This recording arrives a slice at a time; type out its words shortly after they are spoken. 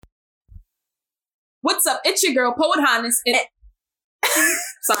What's up? It's your girl, Poet Hannes. And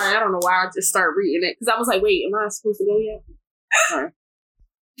sorry, I don't know why I just started reading it. Because I was like, wait, am I supposed to go yet? Sorry.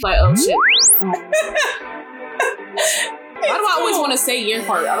 Like, oh shit. Why do I always want to say your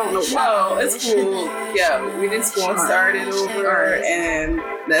part? I don't know why. No, it's cool. Yeah, we just going to start it over and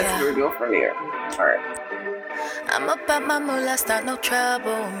that's what we're doing from here. All right. I'm about my moolah, start no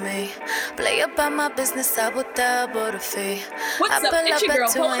trouble with me. Play about my business, I will double the fee. What's up? It's your girl,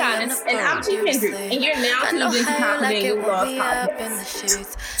 Poet Hannes, and I'm T. Kendrick, and you're now tuned into Confident New Laws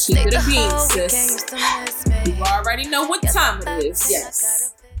Podcast. Keep it a bean, sis. You already know what time it is.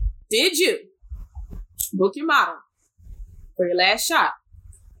 Yes. Did you book your model for your last shot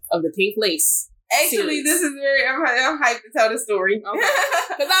of the pink lace? Actually, this is very, I'm hyped to tell the story. Okay.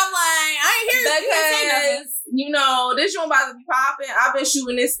 Because I'm like, I ain't here because, you know, this show about to be popping. I've been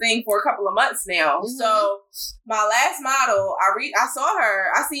shooting this thing for a couple of months now. Mm-hmm. So, my last model, I saw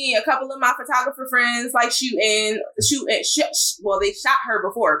her. I seen a couple of my photographer friends, like, well, they shot her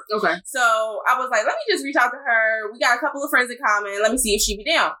before. Okay. So, I was like, let me just reach out to her. We got a couple of friends in common. Let me see if she'd be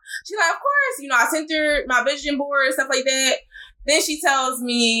down. She's like, of course. You know, I sent her my vision board and stuff like that. Then she tells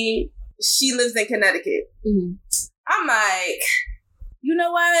me she lives in Connecticut. Mm-hmm. I'm like, you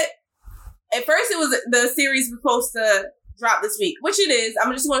know what? At first, it was the series was supposed to drop this week, which it is.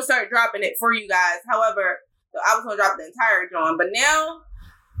 I'm just going to start dropping it for you guys. However, I was going to drop the entire John, but now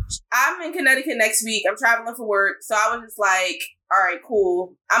I'm in Connecticut next week. I'm traveling for work, so I was just like, all right,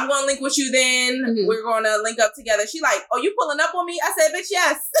 cool. I'm going to link with you then. Mm-hmm. We're going to link up together. She like, oh, you pulling up on me? I said, bitch,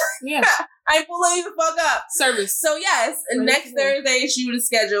 yes. Yeah. I ain't pulling you the fuck up. Service. So yes, next Thursday, shoot is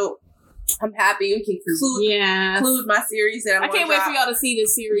scheduled. I'm happy we can include my series that I can't wait for y'all to see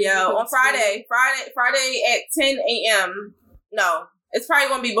this series. Yeah, on Friday at 10 a.m. No, it's probably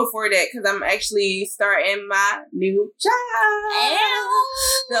going to be before that because I'm actually starting my new job.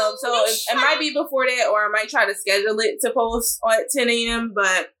 So it might be before that, or I might try to schedule it to post at 10 a.m.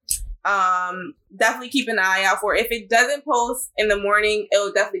 But definitely keep an eye out for it. If it doesn't post in the morning,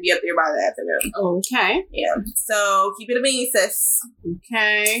 it'll definitely be up there by the afternoon. Okay. Yeah. So keep it a bean, sis.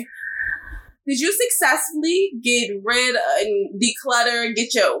 Okay. Did you successfully get rid and declutter,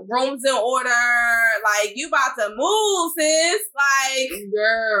 get your rooms in order? Like, you about to move, sis. Like,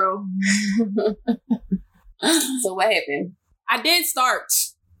 girl. So what happened? I did start.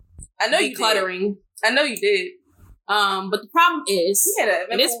 I know decluttering. You did. I know you did. But the problem is,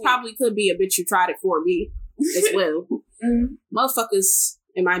 and this probably could be a bitch you tried it for me as well. Mm-hmm. Motherfuckers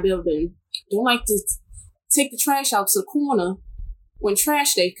in my building don't like to take the trash out to the corner when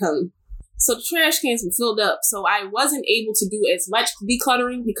trash day come. So the trash cans were filled up. So I wasn't able to do as much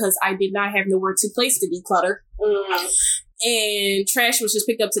decluttering because I did not have nowhere to place to declutter. Mm. And trash was just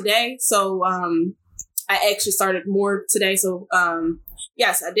picked up today. So I actually started more today. So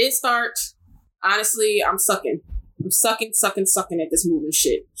yes, I did start. Honestly, I'm sucking. I'm sucking at this moving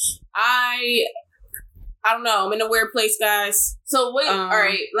shit. I don't know. I'm in a weird place, guys. So what? All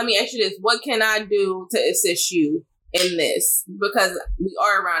right, let me ask you this. What can I do to assist you in this? Because we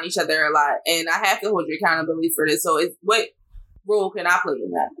are around each other a lot and I have to hold your accountability for this. So what role can I play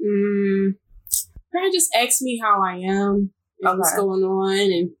in that? Can I just ask me how I am and what's going on?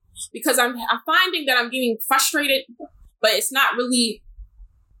 And because I'm finding that I'm getting frustrated, but it's not really,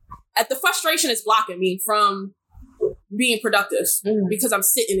 the frustration is blocking me from being productive because I'm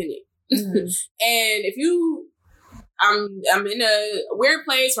sitting in it. And if I'm in a weird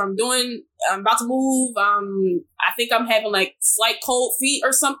place where I'm about to move. I think I'm having like slight cold feet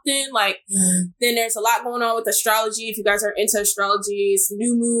or something. Like, then there's a lot going on with astrology. If you guys are into astrology, it's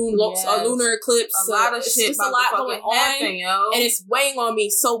new moon, lunar eclipse. A lot of shit. It's a lot going on. And it's weighing on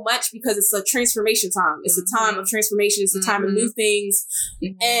me so much because it's a transformation time. It's a time of transformation. It's a time of new things.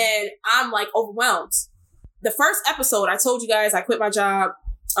 And I'm like overwhelmed. The first episode, I told you guys I quit my job.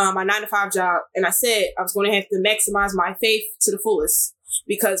 My 9-to-5 job, and I said I was going to have to maximize my faith to the fullest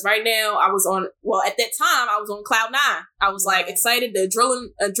because right now at that time I was on cloud 9. I was like excited. The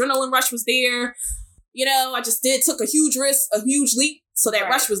adrenaline rush was there. You know, I just took a huge risk, a huge leap. So that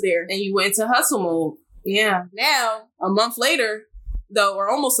rush was there. And you went to hustle mode. Yeah. Now, a month later, though, or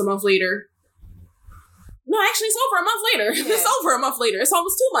almost a month later. No, actually it's over a month later. Yeah. It's over a month later. It's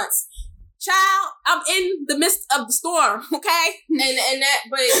almost 2 months. Child, I'm in the midst of the storm, okay? And that,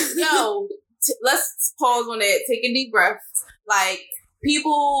 but yo, let's pause on that. Take a deep breath. Like,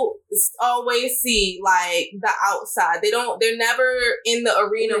 people always see like the outside. They're never in the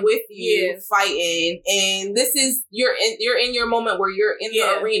arena with you fighting. And this is, you're in your moment where you're in the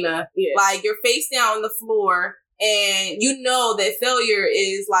arena. Yeah. Like, you're face down on the floor. And you know that failure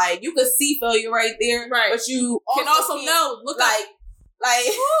is like, you could see failure right there. Right. But you can also know, look like, Like,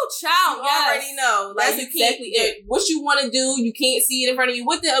 oh, child, you already know. Like, that's exactly it. What you want to do, you can't see it in front of you.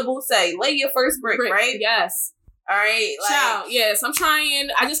 What did Abu say? Lay your first brick, right? Yes. All right. Like, child, yes. I'm trying.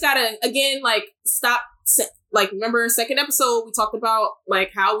 I just gotta, again, like, stop. Like, remember, second episode, we talked about,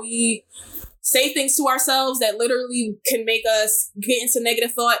 like, how we say things to ourselves that literally can make us get into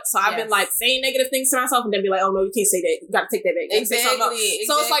negative thoughts. So I've been, like, saying negative things to myself and then be like, oh, no, you can't say that. You gotta take that back. Exactly.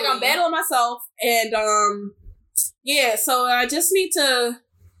 So it's like I'm battling myself and, yeah, so I just need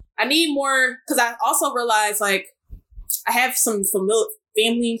more, because I also realized, like, I have some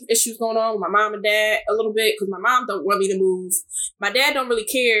family issues going on with my mom and dad a little bit, because my mom don't want me to move. My dad don't really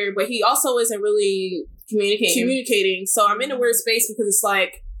care, but he also isn't really communicating. So I'm in a weird space because it's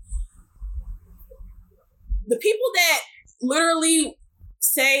like, the people that literally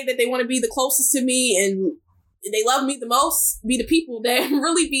say that they want to be the closest to me and they love me the most be the people that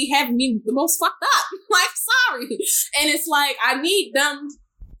really be having me the most fucked up. Like, sorry. And it's like, I need them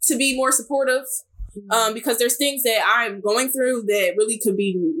to be more supportive, because there's things that I'm going through that really could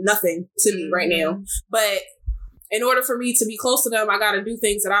be nothing to me right now. But in order for me to be close to them, I got to do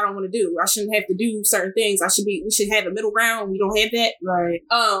things that I don't want to do. I shouldn't have to do certain things. We should have a middle ground. We don't have that. Right.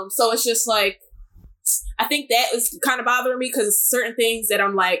 So it's just like, I think that is kind of bothering me, because certain things that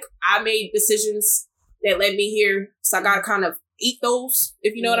I'm like, I made decisions that led me here. So I got to kind of eat those,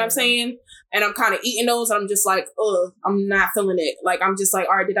 if you know what I'm saying. And I'm kind of eating those. And I'm just like, I'm not feeling it. Like, I'm just like,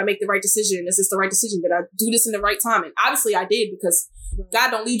 all right, did I make the right decision? Is this the right decision? Did I do this in the right time? And obviously I did, because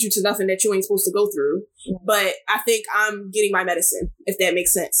God don't lead you to nothing that you ain't supposed to go through. But I think I'm getting my medicine, if that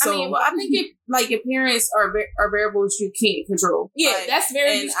makes sense. So, I mean, well, I think your parents are variables you can't control. Yeah, like, that's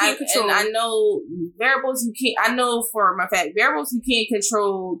variables you can't control. And I know variables you can't. I know for my fact, variables you can't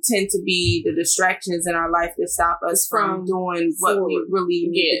control tend to be the distractions in our life that stop us from doing what we really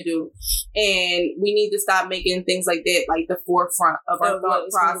need to do. And we need to stop making things like that like the forefront of our thought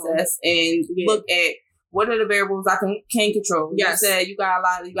process and look at, what are the variables I can control? Yes. You said you got a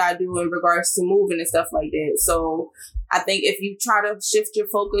lot you got to do in regards to moving and stuff like that. So I think if you try to shift your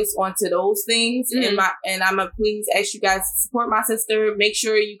focus onto those things, and I'm gonna please ask you guys to support my sister. Make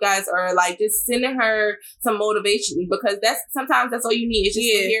sure you guys are like just sending her some motivation, because sometimes that's all you need. It's just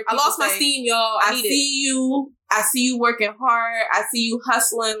to hear I lost my steam, y'all. I see you working hard. I see you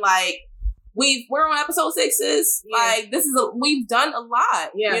hustling. Like, we're on episode 6, sis. Like, we've done a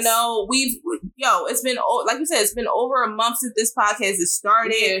lot. Yes. You know, it's been, like you said, it's been over a month since this podcast has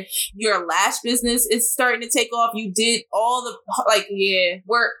started. Yeah. Your lash business is starting to take off. You did all the, like,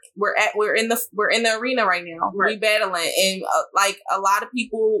 we're in the arena right now. Right. We battling. And like, a lot of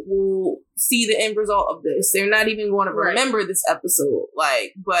people will see the end result of this. They're not even going to remember this episode.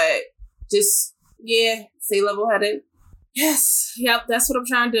 Like, but just, stay level-headed. Yes. Yep. That's what I'm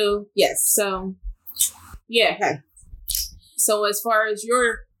trying to do. Yes. So, yeah. Okay. So as far as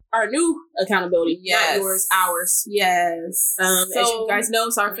our new accountability, not yours, ours. Yes. As you guys know,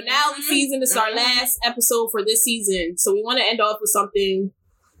 it's our finale season. It's our last episode for this season. So we want to end off with something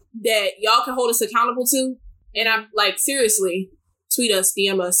that y'all can hold us accountable to. And I'm like, seriously, tweet us,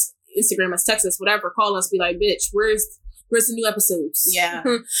 DM us, Instagram us, text us, whatever, call us, be like, bitch, where's the new episodes? Yeah.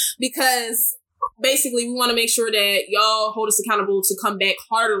 Because basically, we want to make sure that y'all hold us accountable to come back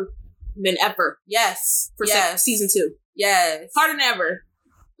harder than ever. Yes. For season 2. Yes. Harder than ever.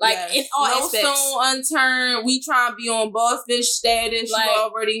 Like, in all aspects. No stone unturned. We try to be on boss bitch status. Like, you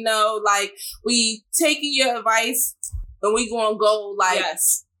already know. Like, we taking your advice and we gonna go, like,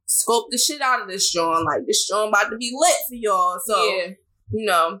 scope the shit out of this joint. Like, this joint about to be lit for y'all. So, you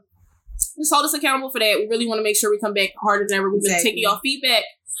know. Just hold us accountable for that. We really want to make sure we come back harder than ever. We've been taking y'all feedback.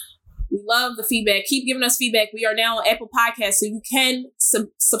 We love the feedback. Keep giving us feedback. We are now on Apple Podcasts, so you can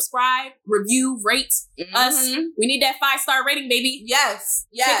subscribe, review, rate us. We need that 5-star rating, baby. Yes.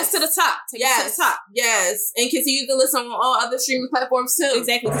 Take us to the top. Take us to the top. Yes. And continue to listen on all other streaming platforms too.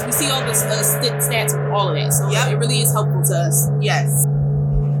 Exactly, because we see all the stats and all of that. So it really is helpful to us. Yes.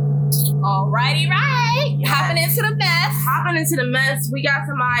 Alrighty, right. Hopping into the mess. We got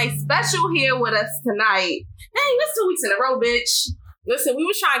somebody special here with us tonight. Dang, that's 2 weeks in a row, bitch. Listen, we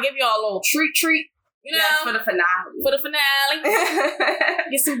was trying to give y'all a little treat, you know? Yes, for the finale.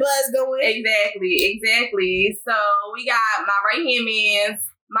 Get some buzz going. Exactly. So, we got my right-hand man,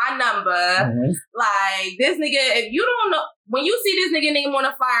 my number. Like, this nigga, if you don't know, when you see this nigga name on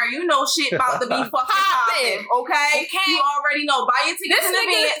a flyer, you know shit about to be fucking popping, okay? You already know. Buy your tickets in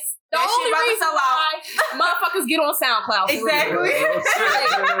advance. The only reason why motherfuckers get on SoundCloud. Exactly. Right.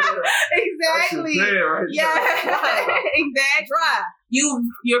 Yeah. Exactly. Dry.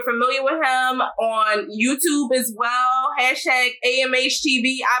 you're familiar with him on YouTube as well.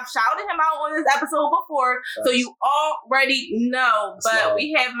 #AMHTV. I've shouted him out on this episode before, so you already know. But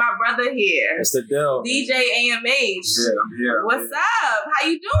we have my brother here. It's the deal. DJ AMH. Yeah, I'm here. What's up? How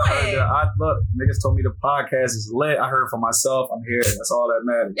you doing? Look, niggas told me the podcast is lit. I heard it for myself. I'm here. That's all that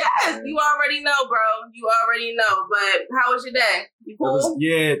matters. Yes, you already know, bro. You already know. But how was your day? You cool?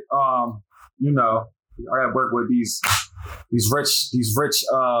 You know, I gotta work with these rich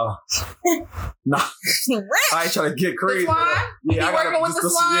nah, I ain't trying to get crazy. The swine? Yeah, I working with the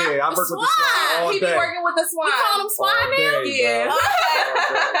swine? Yeah, I work with the swine all He day. be working with the swine. We call him swine now? Yeah.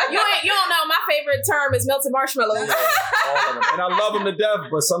 You don't know. My favorite term is melted marshmallows. Yeah, all of them. And I love them to death,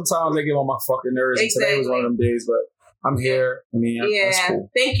 but sometimes they get on my fucking nerves. Exactly. And today was one of them days, but I'm here. I mean, that's cool.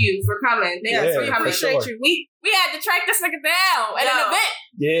 Thank you for coming. Thank you for coming. Sure. We had to track this nigga down at an event.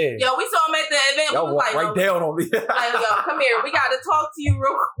 Yeah. Yo, we saw him at the event. Y'all we was walk like, right down on me. like, yo, come here. We got to talk to you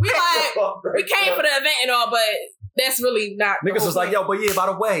real quick. We came for the event and all, but that's really not. Niggas was like, yo, but yeah, by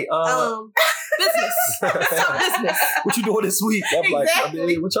the way, business. Business. What you doing this week? I'm like, I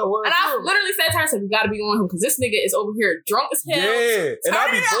mean, what y'all want? And I literally said to her, I said, we gotta be on him because this nigga is over here drunk as hell. Yeah. And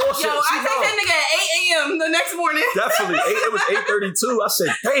I be bullshit. Yo, I text that nigga at 8 a.m. the next morning. Definitely. It was 8:32. I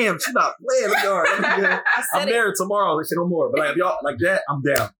said, damn, she not playing. I'm married tomorrow. They say no more. But like, if y'all like that, I'm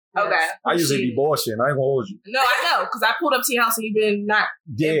down. Okay. I usually be bullshit. I ain't gonna hold you. No, I know, because I pulled up to your house and you've been not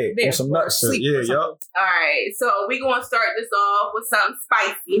there. On some nut shit. Yeah, yup. All right. So we gonna start this off with something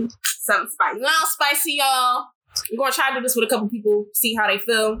spicy. Now spicy, y'all. We're gonna try to do this with a couple people, see how they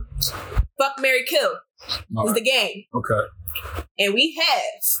feel. Fuck, marry, kill is the game. Okay. And we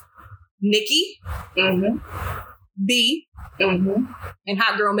have Nikki, B, and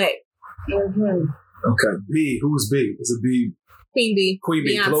Hot Girl Meg. Okay. B. Who's B? Is it B? Queen B.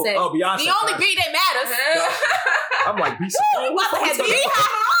 Beyonce. Oh, Beyonce. The only B that matters. I'm like, B Simone. B Simone.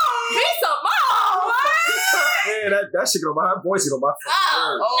 Yeah, that shit get on my voice, get on my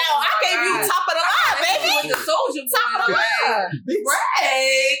no, I gave you top of the line, baby. With the soldier Top of the line.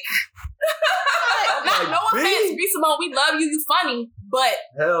 Break. No offense, B Simone. We love you. You funny, but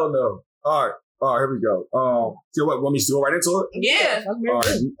hell no. All right, here we go. So what? Want me to go right into it? Yeah. All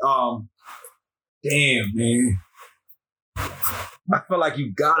right. Damn, man. I feel like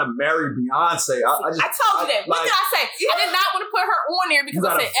you gotta marry Beyonce. I told you that. What did I say? I did not want to put her on there because I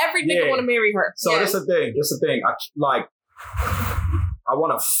said every nigga want to marry her. So that's the thing. I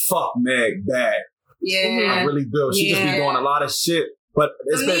want to fuck Meg bad. Yeah. I really do. She just be doing a lot of shit. But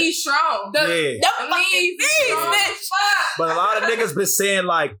it's the knees strong. The knees, bitch. But a lot of niggas been saying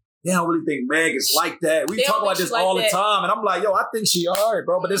like, they don't really think Meg is like that. We talk about this all the time. And I'm like, yo, I think she alright,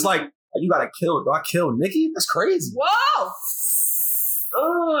 bro. But it's like, you gotta kill. Do I kill Nikki? That's crazy. Whoa.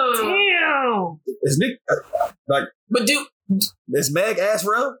 Oh. Damn. Is Nick But is Meg ass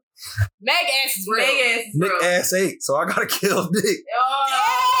real? Meg ass is real. Nick ass ain't, so I gotta kill Nick. I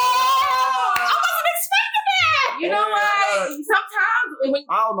wasn't expecting that. You know what? Sometimes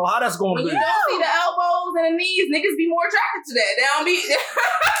I don't know how that's gonna when be. you don't see the elbows and the knees, niggas be more attracted to that. They don't be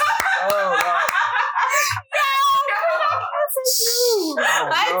Oh right. That's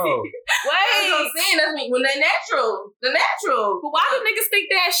when they're natural. The natural. But why do niggas think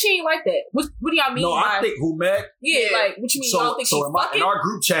that she ain't like that? What do y'all mean? No, I think who Meg? Yeah, like what you mean? Y'all think she's fucking? In our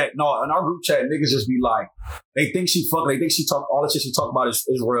group chat, niggas just be like, they think she fucking. They think she talk all the shit she talk about is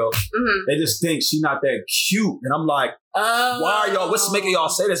real. They just think she not that cute, and I'm like, why are y'all? What's making y'all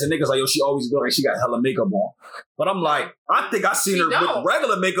say this? And niggas like, yo, she always look like she got hella makeup on. But I'm like, I think I seen her with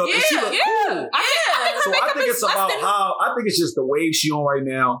regular makeup, and she look cool. So I think it's about I think it's just the wave she on right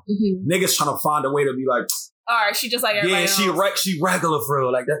now. Niggas trying to find a way to be like, all right, she just like everybody else. she regular for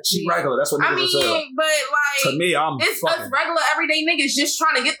real. Like that, she regular. That's what niggas are saying. But like, to me, it's us regular everyday niggas just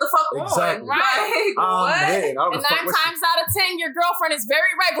trying to get the fuck exactly. on. Right? What? And 9 times out of 10, your girlfriend is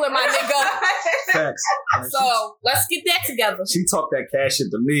very regular, my nigga. Facts. So let's get that together. She talk that cash shit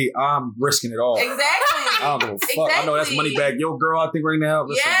to me. I'm risking it all. Exactly. I don't give a fuck. Exactly. I know that's money back. Yo, girl, I think right now.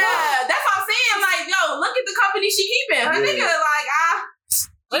 Listen, that's what I'm saying. Like, yo, look at the company she keeping. Her nigga, like,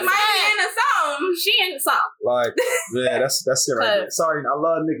 she might be into something. She into something. Like, yeah, that's it right there. Sorry, I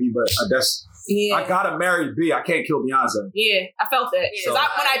love Nikki, but that's. Yeah. I gotta marry B. I can't kill Beyonce. Yeah, I felt that. Because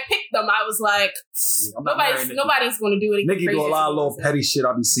when I picked them, I was like, nobody's going to do anything. Nikki do a lot of little petty shit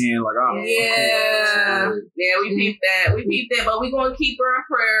I be seeing. Like, we peeped that. But we going to keep her in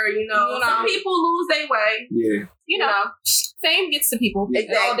prayer, you know. Some people lose their way. Yeah. You know, fame gets to people at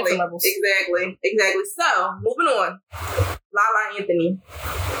all different levels. Exactly. So, moving on. Lala Anthony.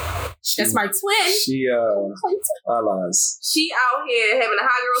 That's my twin. She lies. She out here having a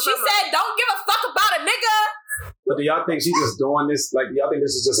hot girl summer. She said, don't give a fuck about a nigga. But do y'all think she's just doing this? Like, do y'all think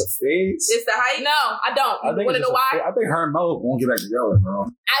this is just a phase? It's the hype? No, I don't. You want to know why? I think her and Mo won't get back together, bro.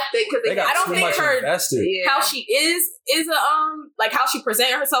 I think because I don't think her invested. How she is a like how she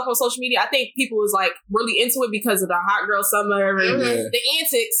presented herself on social media. I think people was like really into it because of the hot girl summer and the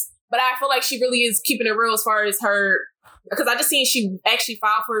antics. But I feel like she really is keeping it real as far as her. Because I just seen she actually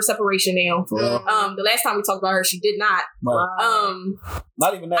filed for separation now. The last time we talked about her, she did not.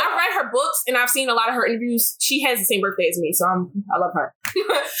 Not even that. I read her books and I've seen a lot of her interviews. She has the same birthday as me, so I love her.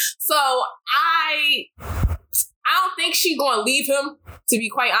 So I don't think she's going to leave him, to be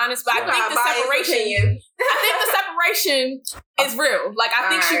quite honest. But I think the separation is real. Like I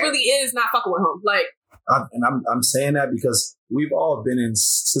think she really is not fucking with him. Like. I'm saying that because we've all been in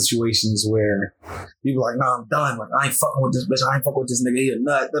situations where people are like, nah, I'm done. Like, I ain't fucking with this bitch. I ain't fucking with this nigga. He a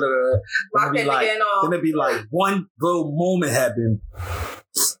nut. Then it'd be like one little moment happened.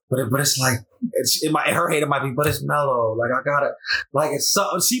 But it's like, in her head, it might be, but it's mellow. Like, I gotta, like, it's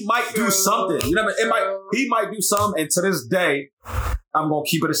something. She might do something. You know what I mean? He might do something. And to this day, I'm going to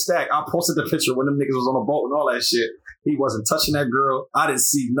keep it a stack. I posted the picture when them niggas was on the boat and all that shit. He wasn't touching that girl. I didn't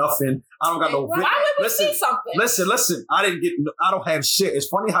see nothing. I don't got no. Why would we see something? Listen. I don't have shit. It's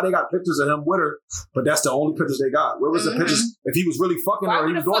funny how they got pictures of him with her, but that's the only pictures they got. Where was the pictures? If he was really fucking her,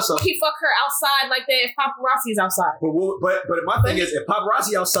 he was doing something. He fuck her outside like that if paparazzi's outside. But my thing is, if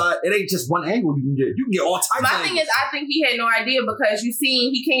paparazzi outside, it ain't just one angle you can get. You can get all types. My thing is, I think he had no idea because you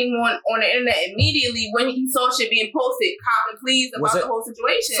seen he came on the internet immediately when he saw shit being posted, cop and please about the whole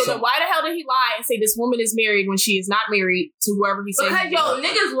situation. So then why the hell did he lie and say this woman is married when she is not married to whoever he said? Because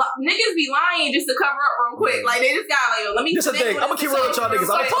niggas be lying just to cover up real quick. Like they just got like, let me. This is the thing. I'm gonna keep real with y'all niggas.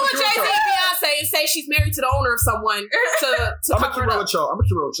 Pull a Jay-Z and Beyonce and say she's married to the owner of someone to I'm gonna keep real with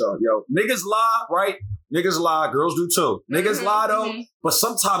y'all. Yo, niggas lie, right? Niggas lie. Girls do too. Niggas lie though, but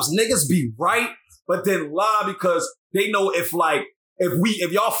sometimes niggas be right, but then lie because they know if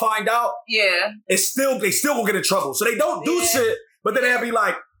y'all find out, they still gonna get in trouble. So they don't do shit, but then they'll be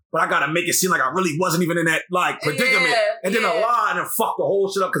like, but I gotta make it seem like I really wasn't even in that like predicament, and then I lie and then fuck the whole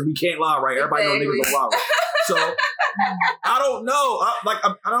shit up because we can't lie, right? Everybody know niggas don't lie, right? So I don't know.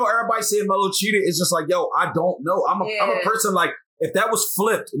 I know everybody saying Melo cheated. It's just like, yo, I don't know. I'm a person like, if that was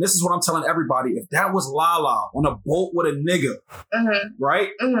flipped, and this is what I'm telling everybody, if that was Lala on a boat with a nigga, right?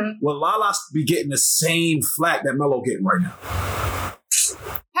 Will Lala be getting the same flack that Melo getting right now?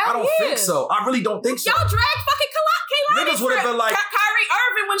 I don't think so. I really don't think so. Y'all drag fucking Kehlani. Niggas would have been like Kyrie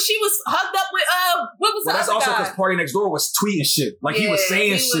Irving when she was hugged up with what was that's also because Party Next Door was tweeting shit. Like he was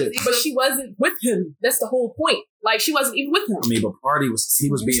saying shit. But she wasn't with him. That's the whole point. Like she wasn't even with him. I mean, but Party was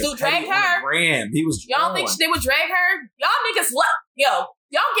being still drag her. Brand. He was. Y'all think they would drag her? Y'all niggas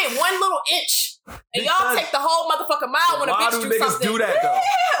y'all get one little inch and y'all take the whole motherfucking mile when a bitch do something. Why do niggas do that though?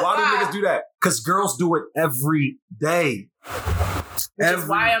 Why do niggas do that? Because girls do it every day. Which is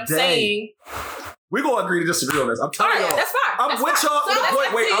why I'm saying we're gonna agree to disagree on this. I'm telling y'all. That's fine. I'm with y'all.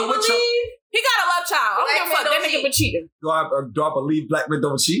 I'm with y'all. He got a love child. I don't give a fuck. That nigga been cheating. Do I believe black men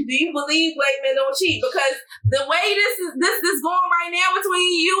don't cheat? Do you believe black men don't cheat? Because the way this is going right now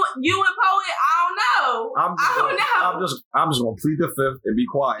between you and Poet, I don't know. I'm just gonna plead the fifth and be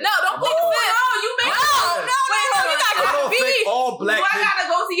quiet. No, don't plead the fifth. No, you make no. You I don't think all black men. I gotta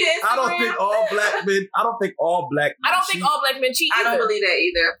go to your Instagram. I don't think all black men. I don't think all black men cheat. I don't believe that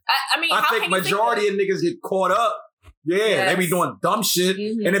either. I mean, I think majority of niggas get caught up. Yeah, they be doing dumb shit,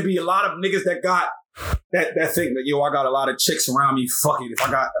 and it be a lot of niggas that got that think that I got a lot of chicks around me. Fuck it, if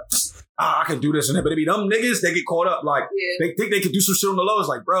I can do this and that, but it be them niggas that get caught up. Like they think they can do some shit on the low. It's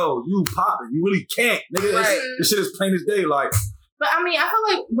like, bro, you popping, you really can't, nigga. Right. This shit is plain as day. Like, but I mean, I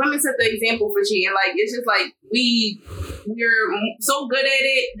feel like women set the example for cheating. Like it's just like we're so good at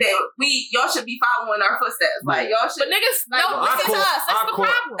it that y'all should be following our footsteps. Like y'all should. But niggas, listen to us. That's the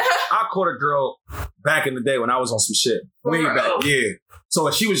problem. I caught a girl back in the day when I was on some shit. Way back, yeah. So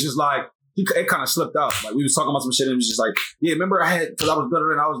she was just like, it kind of slipped out. Like we was talking about some shit and it was just like, yeah, remember because I was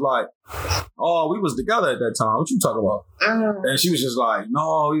better and I was like, oh, we was together at that time. What you talking about? And she was just like,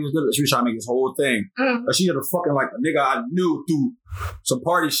 no, we was good. She was trying to make this whole thing. But she had a fucking like a nigga I knew through some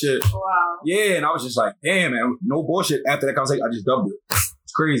party shit. Wow. Yeah, and I was just like, damn, man, no bullshit. After that conversation, I just dubbed it.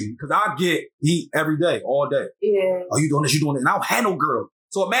 It's crazy. Because I get heat every day, all day. Yeah. Oh, you doing this, you doing it. And I don't have no girl.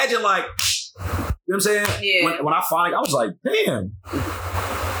 So imagine like, you know what I'm saying? Yeah. When I finally, I was like, damn.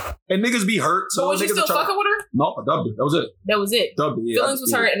 And niggas be hurt. So was you still fucking with her? No, I dubbed it. That was it. Dubbed it, yeah. Feelings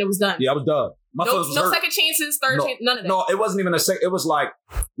was hurt and it was done. Yeah, I was dubbed. No second chances, third chance, none of that. No, it wasn't even a second. It was like,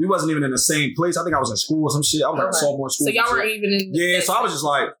 we wasn't even in the same place. I think I was in school or some shit. I was like a sophomore in school. So y'all weren't even in the so I was just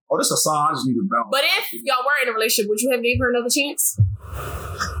like, oh, this is a sign. I just need to bounce. But if y'all were in a relationship, would you have gave her another chance?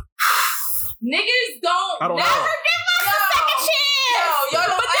 Niggas don't never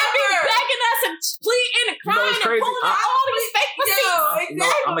crying and pulling out all these fake receipts.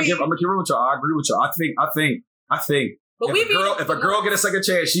 Exactly. I'm gonna get real with y'all. I agree with y'all. I think. But if a girl get a second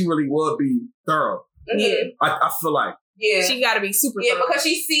chance, she really would be thorough. Yeah, I feel like. Yeah, she got to be super. Yeah, because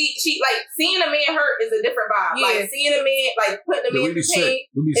she like seeing a man hurt is a different vibe. Yeah. Like seeing a man, like putting a man in pain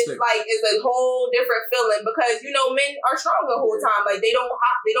is a whole different feeling because men are strong the whole time. Like they don't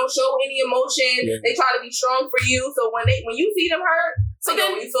show any emotion. Yeah. They try to be strong for you. So when you see them hurt, so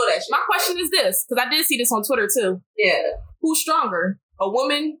then you saw that shit. My question is this, because I did see this on Twitter too. Yeah, who's stronger? A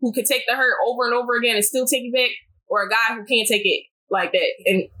woman who can take the hurt over and over again and still take it back, or a guy who can't take it like that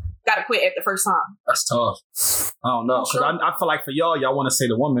and gotta quit at the first time? That's tough. I don't know. Because I feel like for y'all want to say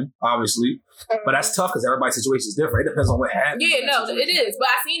the woman, obviously. But that's tough because everybody's situation is different. It depends on what happens. Yeah, no, it is. But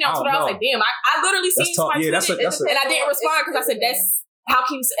I seen it on Twitter. I was like, damn, I literally seen somebody tweet it. And I didn't respond because I said, how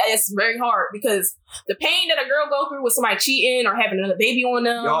can you say it's very hard because the pain that a girl go through with somebody cheating or having another baby on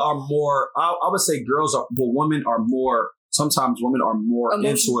them. Y'all are more, I would say women are more, sometimes women are more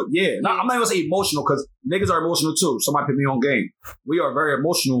into it. Yeah. No, I'm not going to say emotional because niggas are emotional too. Somebody put me on game. We are very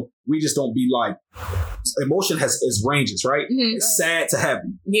emotional. We just don't be like, emotion is ranges, right? Mm-hmm. It's sad to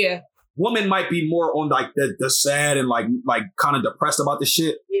happy. Yeah. Women might be more on like the sad and like kind of depressed about the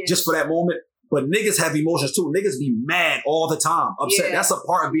shit just for that moment. But niggas have emotions too. Niggas be mad all the time, upset. Yeah. That's a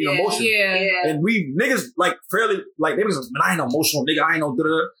part of being emotional. Yeah. And we niggas like fairly like niggas. Man, I ain't no emotional nigga. I ain't no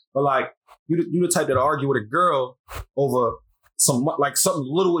da-da-da. But like you the type that argue with a girl over some like something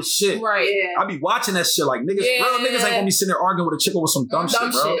little as shit. Right. Yeah. I be watching that shit like niggas. Real niggas ain't gonna be sitting there arguing with a chick over some dumb shit,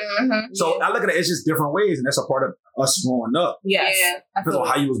 bro. Mm-hmm. So I look at it. It's just different ways, and that's a part of us growing up. Yes. Yeah. Depends on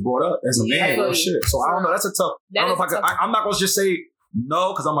how you was brought up as a man or shit. So I don't know. That's a tough. I don't know if I could. I'm not gonna just say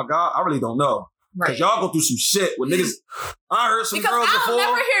no because I'm a guy. I really don't know. Because y'all go through some shit with niggas. I heard some girls before. I'll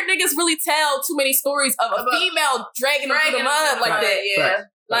never hear niggas really tell too many stories of a female dragging them through the mud like that. Yeah.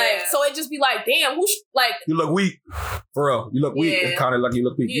 Like, so it just be like, damn, who's like... You look weak. For real. You look weak. It's kind of like you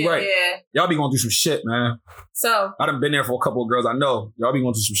look weak. Yeah, you're right. Yeah. Y'all be going through some shit, man. So... I done been there for a couple of girls I know. Y'all be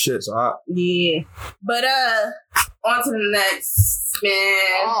going through some shit, so Yeah. But, on to the next,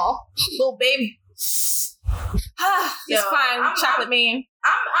 man. Oh, little baby. It's fine. Chocolate man.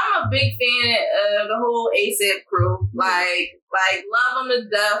 I'm a big fan of the whole ASAP crew. Like love them to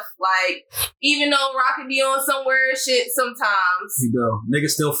death. Like even though Rocky be on some weird shit sometimes. You know,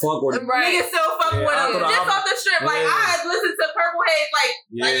 niggas still fuck with him. Right. Niggas still fuck with him. Just off the strip. Like I had listened to Purple Haze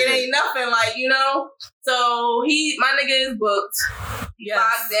like it ain't nothing. Like, So my nigga is booked. Yes.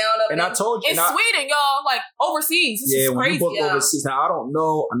 Locked down up. And I told you. In Sweden, y'all, like overseas. This is crazy. When you book overseas. Now I don't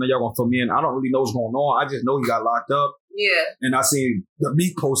know. I know y'all gonna fill me in. I don't really know what's going on. I just know he got locked up. Yeah. And I seen the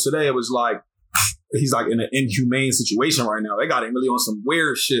Meek post today. It was like he's like in an inhumane situation right now. They got him really on some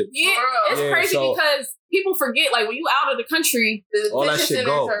weird shit. Yeah, it's crazy because people forget, like, when you out of the country, all that shit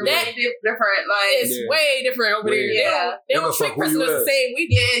go. That different. Like it's way different over there. Yeah. They don't treat prisoners the same way.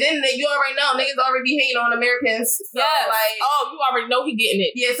 Yeah, and then you already know niggas already be hating on Americans. So, you already know he getting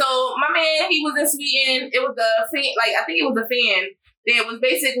it. Yeah. So my man, he was in Sweden. It was a fan. Like I think it was a fan that was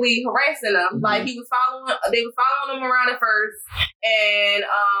basically harassing them. Mm-hmm. Like they was following him around at first, and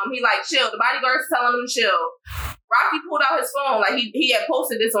he like chill. The bodyguards telling him to chill. Rocky pulled out his phone, like he had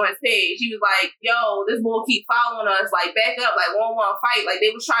posted this on his page. He was like, "Yo, this bull keep following us. Like back up. Like we don't want to fight." Like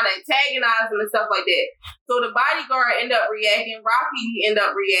they was trying to antagonize him and stuff like that. So the bodyguard ended up reacting. Rocky ended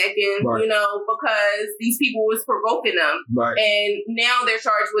up reacting, because these people was provoking them, and now they're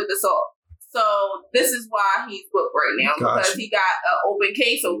charged with assault. So this is why he's booked right now because he got an open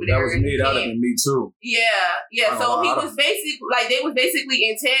case over there. That was me. That would have been me too. Yeah. So he was basically they was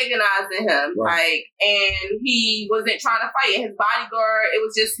basically antagonizing him, and he wasn't trying to fight. And his bodyguard, it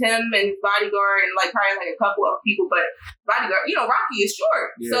was just him and his bodyguard and like probably like a couple of people. But bodyguard, Rocky is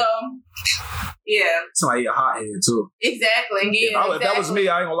short, so. Yeah. Somebody a hothead too. Exactly. Yeah. If that was me,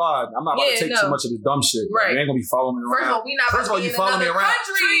 I ain't gonna lie. I'm not about to take too much of this dumb shit. Right. They ain't gonna be following me around. First of all, you follow me around.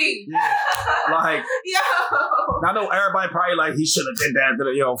 Country. Yeah. Like, I know everybody probably like he should have did that.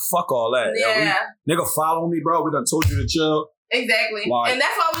 Fuck all that. Yeah. Nigga follow me, bro. We done told you to chill. Exactly. And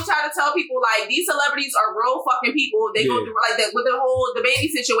that's why we try to tell people, like, these celebrities are real fucking people. They go through like that with the baby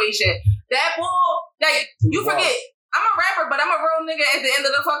situation. That bull, like, you forget. I'm a rapper, but I'm a real nigga at the end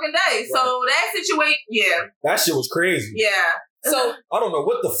of the fucking day. Right. So that situation, that shit was crazy. Yeah. So I don't know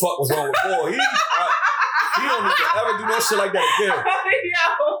what the fuck was wrong with Bull. He don't need to ever do no shit like that again.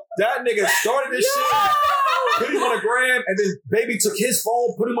 That nigga started this shit, put him on a gram, and then Baby took his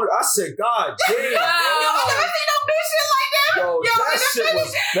phone, put him on. I said, God damn, bro. Yo, I never seen no bitch shit like that. Yo, that shit was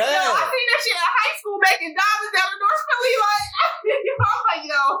bad. I seen that shit in high school making diamonds down in North Philly. Like, I'm like,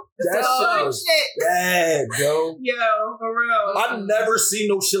 That shit bad, yo. Yo, for real. I've never seen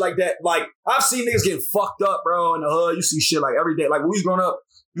no shit like that. Like, I've seen niggas getting fucked up, bro, in the hood. You see shit like every day. Like, when we was growing up,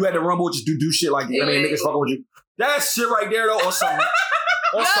 you had to rumble, just do shit like, I mean, niggas fucking with you. That shit right there, though, or some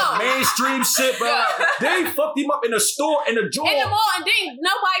mainstream shit, bro. They fucked him up in the store, in the joint. In the mall, and then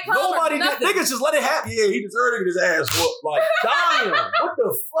nobody did. Niggas just let it happen. Yeah, he deserved to get his ass whooped. Like, damn. What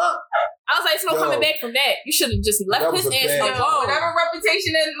the fuck? I was like, it's no coming back from that. You should have just left his ass alone. Whatever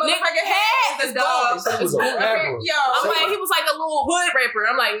reputation that motherfucker had is gone. He was a rapper. I'm like, he was like a little hood rapper.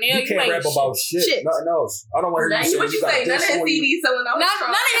 I'm like, now you can't rap about shit. Nothing else. I don't want to hear you say. What you say? None of his CDs selling out. None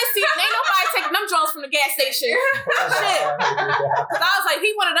of his CDs. Ain't nobody taking them drones from the gas station. Shit. Cause I was like,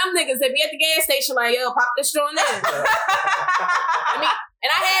 he one of them niggas that be at the gas station like, yo, pop this joint in. I mean, and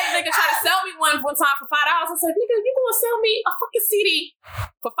I had a nigga try to sell me one time for $5. I was like, nigga, you gonna sell me a fucking CD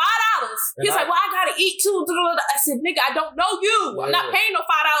for $5? He was like, well, I gotta eat too. I said, nigga, I don't know you. I'm not paying no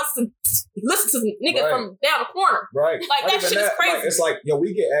 $5 to listen to the nigga from down the corner. Right. Like, that shit is crazy. Like, it's like, yo,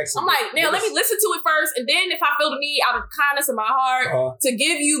 we get access. I'm like, now let me listen to it first, and then if I feel the need out of the kindness of my heart to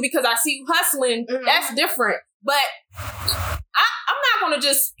give you because I see you hustling, that's different. But I'm not gonna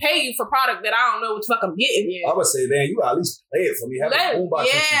just pay you for product that I don't know what the fuck I'm getting. I would say, man, you at least play it for me. Have a boombox.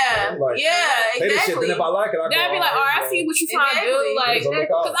 Like, play this shit. Then if I like it, I'd be like, all right, I see what you're trying to do. Like,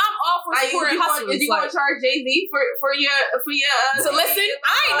 because I'm all for supporting hustlers. Is you gonna charge Jay-Z for your to listen?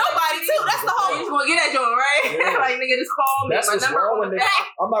 I ain't nobody too. That's the whole. You just gonna get that joint, right? Like, nigga, just call me. That's what's wrong with niggas.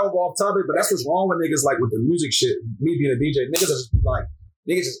 I'm not gonna go off topic, but that's what's wrong with niggas. Like with the music shit. Me being a DJ, niggas are just like.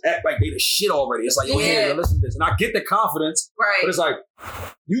 Niggas just act like they the shit already. It's like, yo, listen to this. And I get the confidence. Right. But it's like,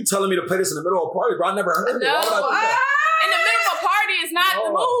 you telling me to play this in the middle of a party, bro. I never heard it. No. Why would I do that? In the middle of a party is not the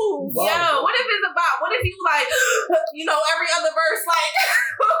move. Yo, what if it's about, what if you like, every other verse, like,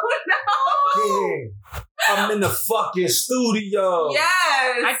 Yeah. I'm in the fucking studio.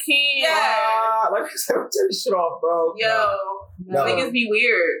 Yes. I can't. Yeah. Like I said, turn this shit off, bro. Yo. No. Niggas be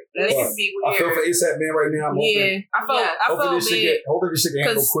weird. Niggas be weird. I feel for ASAP Man right now. I felt this shit get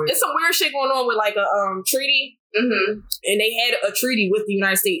handled quick. It's some weird shit going on with like a treaty. Mm-hmm. And they had a treaty with the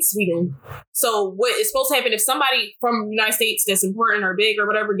United States, Sweden. So what is supposed to happen if somebody from the United States that's important or big or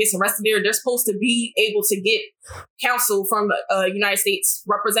whatever gets arrested there, they're supposed to be able to get counsel from a United States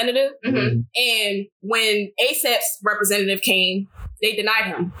representative. Mm-hmm. And when ASAP's representative came, they denied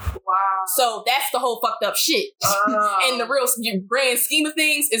him. Wow. So that's the whole fucked up shit. And the real grand scheme of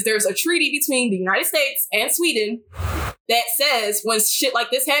things is there's a treaty between the United States and Sweden that says when shit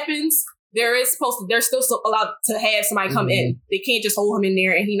like this happens, they're still allowed to have somebody come in. They can't just hold him in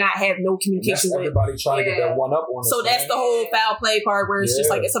there and he not have no communication with everybody trying to get that one up on us. So that's the whole foul play part where it's just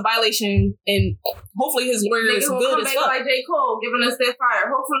like it's a violation, and hopefully his lawyer is good as fuck. Like J. Cole giving us that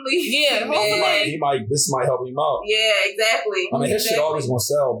fire. Hopefully, this might help him out. Yeah, exactly. I mean, his shit always gonna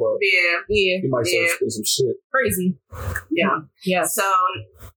sell, but he might sell some shit. Crazy. Yeah. So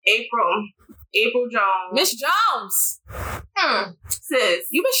April Jones. Miss Jones. Sis,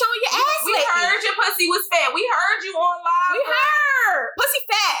 you been showing your ass We heard your pussy was fat. We heard you on live. We heard. Pussy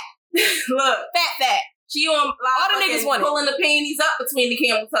fat. Look. Fat. She on live. All the niggas want pulling the panties up between the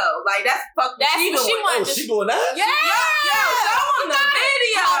camel toes. Like, that's fucking what she wanted. She doing that? Yeah. Yo, show them the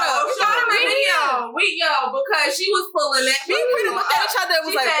video. Show them the video. Because she was pulling that. We pretty much at each other. It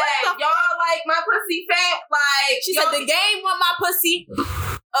was like, y'all like my pussy fat? Like, she said the game want my pussy.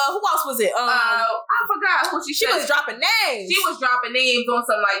 Who else was it? I forgot who she was dropping names. She was dropping names on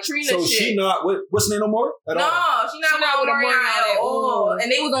some like Trina shit. So she not what's her name no more? No, she not with Mariah at all. And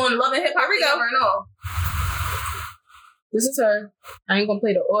they was on Love and Hip Hop together and all. This is her. I ain't gonna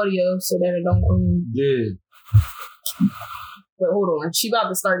play the audio so that it don't. Yeah. But hold on, she about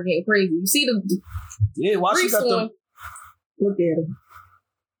to start getting crazy. You see the? Yeah, why she got them? Look at her.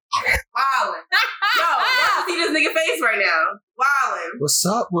 Wildin'. Yo, let's see this nigga face right now. Wildin'. What's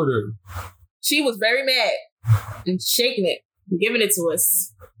up with her? She was very mad and shaking it, and giving it to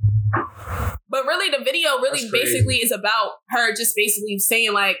us. But really, the video basically is about her just basically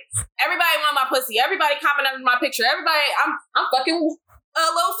saying like, everybody want my pussy, everybody commenting on my picture, everybody, I'm fucking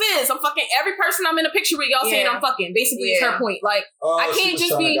Lil Fizz, I'm fucking every person I'm in a picture with, y'all saying I'm fucking. Basically, it's her point. Like, I can't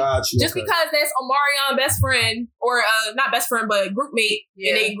just be because that's Omarion best friend or not best friend but group mate,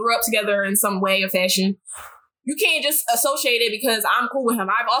 and they grew up together in some way or fashion. You can't just associate it because I'm cool with him.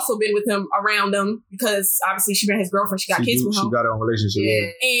 I've also been with him around them because obviously she been his girlfriend. She got kids with him. She got her own relationship.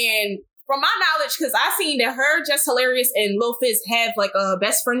 And from my knowledge, because I've seen that her, Just Hilarious, and Lil Fizz have like a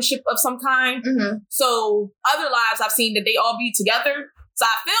best friendship of some kind. Mm-hmm. So other lives I've seen that they all be together. So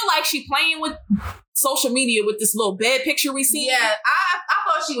I feel like she playing with social media with this little bed picture we see. Yeah, I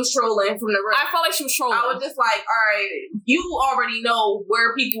thought she was trolling from the rip. I felt like she was trolling. I was just like, all right, you already know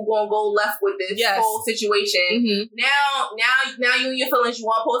where people gonna go left with this whole situation. Mm-hmm. Now you and your feelings, you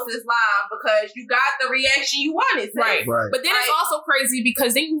want to post this live because you got the reaction you wanted. Right. But then it's also crazy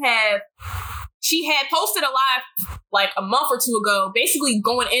because then you have, she had posted a live like a month or two ago, basically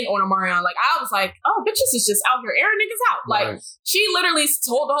going in on Omarion. Like, I was like, oh, bitches is just out here airing niggas out. Like, she literally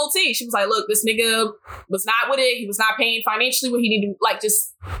told the whole team. She was like, look, this nigga was not with it. He was not paying financially what he needed. Like,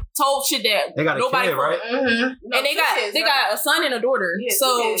 just told shit that they got nobody a kid, right? Mm-hmm. No, and they got a son and a daughter. Yeah,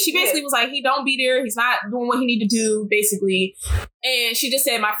 so she basically was like, he don't be there. He's not doing what he need to do, basically. And she just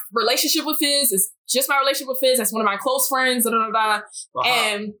said, my relationship with Fizz is just my relationship with Fizz. That's one of my close friends.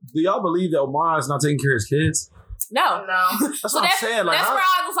 And do y'all believe that Omarion's not taking care of his kids? No. That's what I'm saying. Like, that's where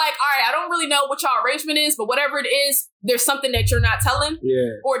I was like, all right, I don't really know what y'all arrangement is, but whatever it is, there's something that you're not telling,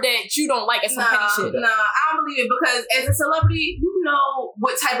 or that you don't like. It's some petty shit. I don't believe it because as a celebrity, you know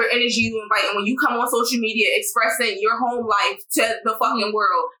what type of energy you invite, and when you come on social media expressing your home life to the fucking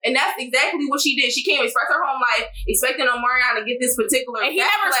world, and that's exactly what she did. She came express her home life, expecting Omarion to get this particular, and he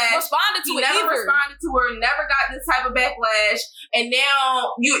backlash. Never responded to it. Never responded to her. Never got this type of backlash, and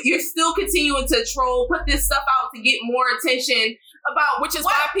now you're still continuing to troll, put this stuff out to get more attention. About which is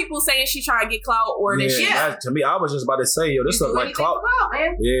why people saying she trying to get clout or this shit. To me, I was just about to say, yo, this looks like clout.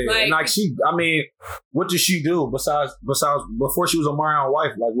 Man. Yeah, and like what did she do besides before she was Omarion's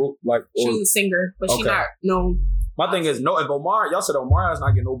wife? She was a singer, but she not known. My thing is, if y'all said Omarion's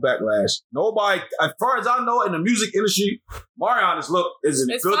not getting no backlash. Nobody, as far as I know, in the music industry, Omarion is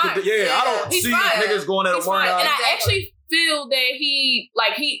good. I don't see niggas going at Omarion. And I actually feel that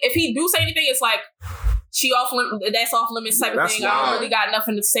if he do say anything, it's like, that's off limits type of thing. I don't really got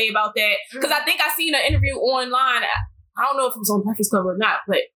nothing to say about that. Because I think I seen an interview online. I don't know if it was on Breakfast Club or not,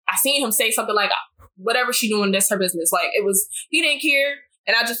 but I seen him say something like, whatever she doing, that's her business. Like, he didn't care.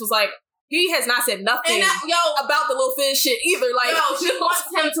 And I just was like, he has not said nothing about the Lil Fizz shit either. Like, she wants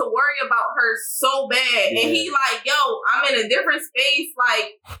him to worry about her so bad. And he like, I'm in a different space.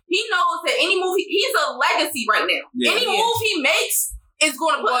 Like, he knows that any movie, he's a legacy right now. Yeah. Any move he makes is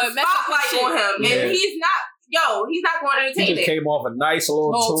going to put a spotlight on him. And he's not going to entertain it. He just came off a nice little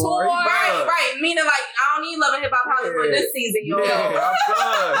tour. Right. Meaning, like, I don't need Love and Hip Hop Hollywood this season, yo. Yeah, I'm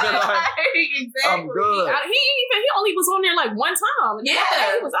good. Exactly. I'm good. He only was on there like one time. And he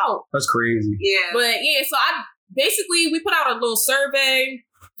was out. That's crazy. Yeah. But so we put out a little survey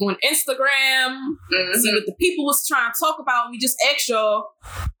on Instagram, see what the people was trying to talk about. We just asked y'all,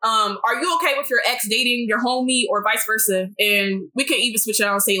 are you okay with your ex dating your homie or vice versa? And we could even switch it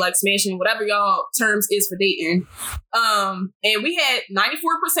out and say like smashing, whatever y'all terms is for dating. And we had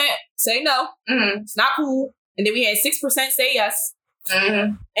 94% say no, it's not cool. And then we had 6% say yes.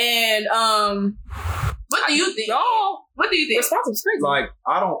 And what do you think? Y'all, what do you think? Response was crazy. Like,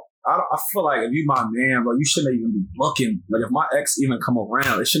 I feel like if you my man, bro, you shouldn't even be looking. Like, if my ex even come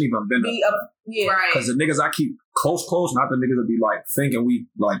around, it shouldn't even been right. Because the niggas I keep close, not the niggas that be like thinking we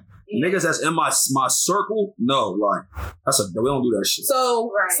like niggas that's in my circle. No, like we don't do that shit.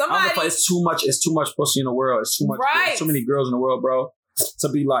 So somebody, it's too much pussy in the world. It's too much. There's too many girls in the world, bro. To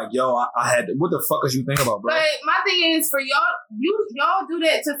be like, yo, I had what the fuck is you think about, bro? But my thing is for y'all, y'all do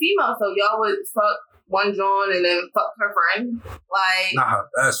that to females, so y'all would fuck one John and then fuck her friend, like not her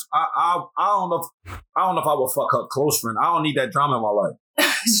best. I don't know if I would fuck her close friend. I don't need that drama in my life.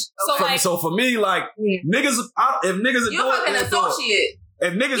 So for me, like niggas, if niggas are you're fucking associate.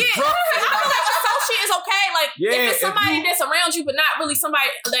 If niggas drunk, I feel like associate is okay. Like if it's somebody that's around you, but not really somebody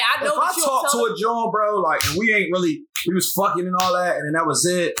that I know. If I talk to a John, bro, like and we was fucking and all that, and then that was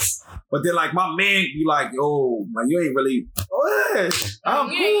it. But then, like, my man be like, yo, man, you ain't really, I'm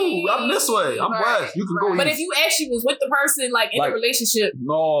cool. I'm this way. I'm west. You can go But east. if you actually was with the person, like, in a relationship,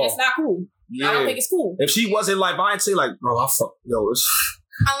 that's not cool. Yeah. I don't think it's cool. If she wasn't like, I ain't say, like, bro, I fuck,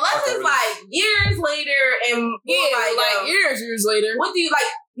 unless it's like years later and years later. What do you like?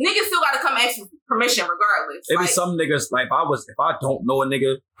 Niggas still gotta come ask for permission regardless. It be some niggas like if I don't know a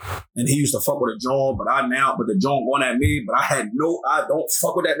nigga and he used to fuck with a John, but the John going at me, but I don't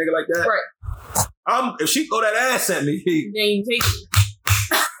fuck with that nigga like that. Right. If she throw that ass at me, then you take it.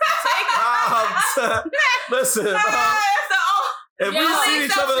 Listen, if we see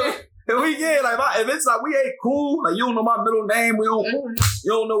each other. If it's like we ain't cool, like you don't know my middle name, you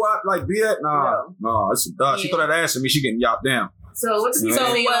don't know where I like be at. Nah, she throw that ass at me, she getting yopped down. So what's the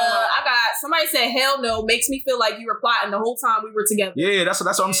I got somebody said hell no makes me feel like you were plotting the whole time we were together. Yeah, that's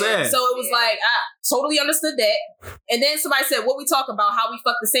what I'm saying. So it was like I totally understood that. And then somebody said what we talk about, how we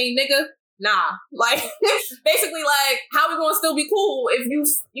fuck the same nigga. nah. Like, basically, like, how we gonna still be cool if you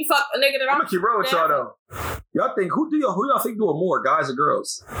fuck a nigga that I'm gonna keep real with y'all though. Y'all think who y'all think doing more, guys or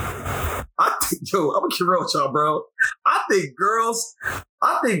girls? I'm gonna keep real with y'all, bro. I think girls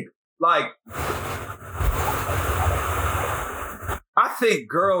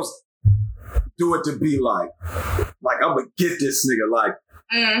do it to be like I'm gonna get this nigga, like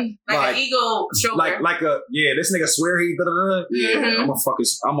an ego stroker. This nigga swear he I'm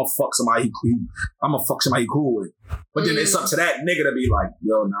gonna fuck somebody cool with. But then it's up to that nigga to be like,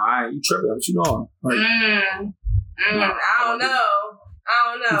 yo, nah, you tripping, what you doing? Like, I don't know.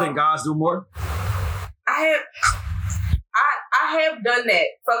 You think guys do more? I have done that.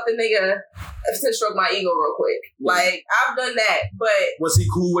 Fuck the nigga to stroke my ego real quick. Yeah. Like, I've done that, but... Was he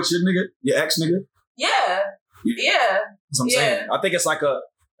cool with your nigga? Your ex nigga? Yeah. That's what I'm saying. I think it's like a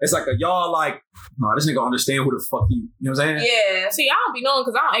y'all like, nah, this nigga understand who the fuck you know what I'm saying? Yeah. See, I don't be knowing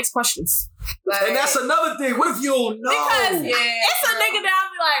because I don't ask questions. Like, and that's another thing. What if you don't know? Because it's a nigga that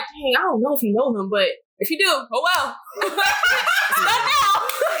I'll be like, dang, I don't know if you know him, but if you do, oh well. Not now.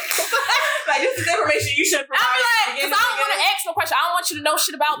 Like, this is information you should provide. I'll be like, because I don't want to ask no question. I don't want you to know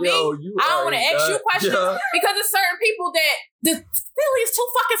shit about me. I don't want to ask you questions because there's certain people that the Philly is too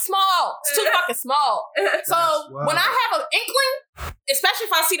fucking small. It's too fucking small. So when I have an inkling, especially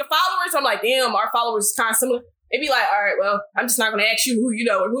if I see the followers, I'm like, damn, our followers is kind of similar. They be like, all right, well, I'm just not going to ask you who you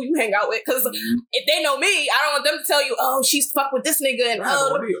know or who you hang out with. Because if they know me, I don't want them to tell you, oh, she's fucked with this nigga. And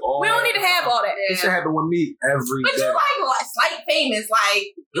we don't need to have all that. This shit happen with me every day. But you like slight famous.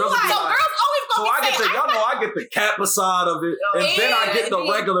 Like, girls always going to be saying, y'all know I get the Kappa side of it. And then I get the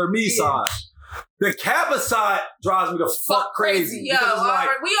regular me side. The Kappa side drives me the fuck crazy. Yo, like,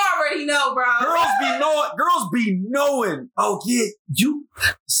 we already know, bro. Girls be knowing. Oh yeah, I'm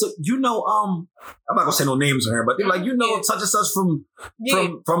not gonna say no names on here, but they're like, such and such from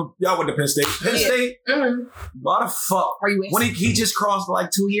y'all went to Penn State. Penn State. Mm-hmm. Why the fuck? Are you when he just crossed like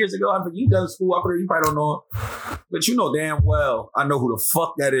 2 years ago? I think you done school up there. You probably don't know him, but you know damn well I know who the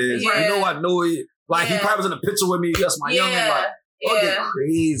fuck that is. Yeah. I know it. Like he probably was in a picture with me. That's my youngin'. Like. Oh, get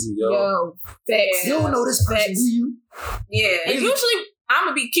crazy, yo. Facts. You don't know this person, do you? Yeah. And usually, I'm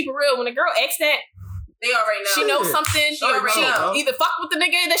going to keep it real. When a girl asks that, they already know. She knows something. She either fuck with the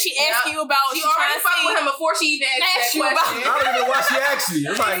nigga that she asked you about. She already fucked with him before she even asked you about it. I don't even know why she asked me.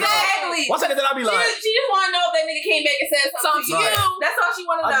 It's like, exactly. One second, then I'll be like... She just want to know if that nigga came back and said something to you. That's all she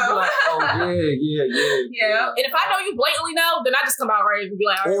want to know. I'll be like, oh, yeah. And if I know you blatantly know, then I just come out right and be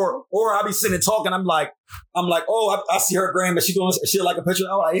like... Or I'll be sitting and talking, I'm like, oh, I see her gram, but she like a picture.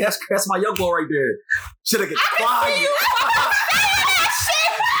 I'm like, that's my young boy right there. Should have get quiet.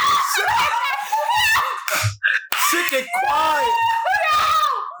 Shit get quiet.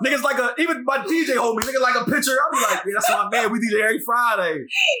 Niggas like even my DJ homie, niggas like a picture. I'll be like, yeah, that's my man. We DJ every Friday.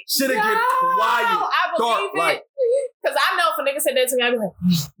 Shit get quiet. I believe dark, it. Because I know if a nigga said that to me, I'd be like,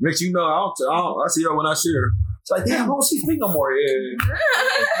 Rich, I see her when I see her. It's like, damn, I don't see speak no more. Yeah.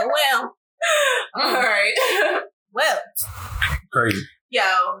 Well. All right. Well. Crazy. Yo,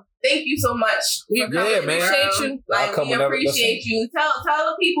 thank you so much. We appreciate you. Like, we appreciate you. Tell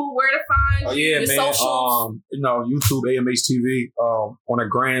the people where to find your socials. YouTube, AMH TV, on a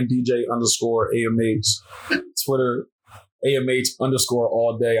gram DJ _AMH. Twitter, AMH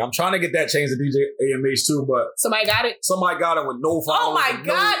 _all day. I'm trying to get that changed to DJ AMH too, but somebody got it with no followers. Oh my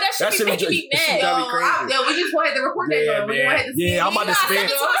god, that should be making me mad. We just wanted to report that. Yeah, I'm about to spam.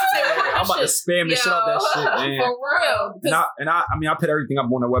 I'm about to spam the shit out that shit, man. For real. I put everything up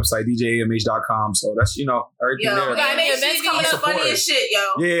on the website, DJAMH.com. So that's everything there. We got events coming up, funny as shit, yo.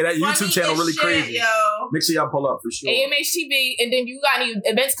 Yeah, that YouTube channel really crazy. Yo. Make sure y'all pull up for sure. AMH TV, and then you got any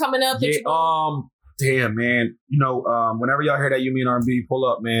events coming up? Damn, man. Whenever y'all hear that You Mean R&B, pull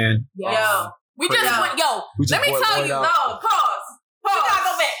up, man. Yo. We just went, let me tell you. No, pause. We gotta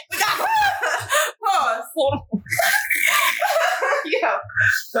go back. We gotta pause.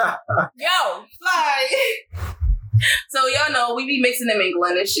 Yo. Like. So y'all know, we be mixing and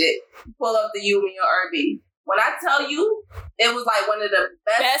mingling and shit. Pull up the You and your R&B. When I tell you, it was like one of the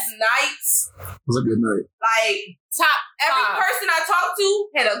best nights. It was a good night. Like, every person I talked to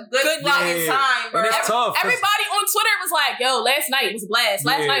had a good fucking time, bro. And it's tough. Everybody on Twitter was like, yo, last night was a blast.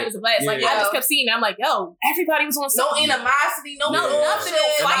 Last night was a blast. Like, I just kept seeing it. I'm like, yo, everybody was on something. No animosity, no nothing.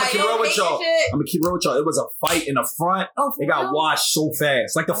 I'm gonna keep real with y'all. It was a fight in the front. It got washed so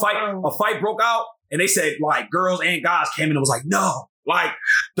fast. Like a fight broke out, and they said like girls and guys came in and was like, no. Like,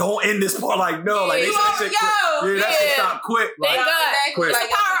 don't end this part. Like, no. Like, they said that shit stopped quick. Thank God. Quick. It's the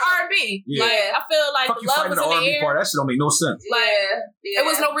power of R&B. Yeah. Like, I feel like fuck the love was in the air. Part. That shit don't make no sense. Like, it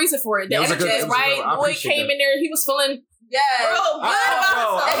was no reason for it. The energy was right. Boy came in there. He was feeling real good about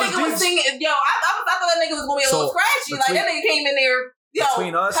himself. I was was singing. Yo, I thought that nigga was gonna be a little scratchy. Like that nigga came in there. Yo,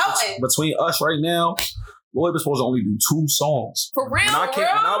 between us right now, Lloyd was supposed to only do 2 songs. For real? When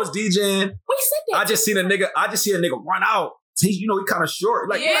I was DJing, I just see a nigga run out. He kind of short.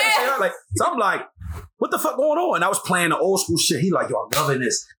 Like, so I'm like, what the fuck going on? And I was playing the old school shit. He like, yo, I'm loving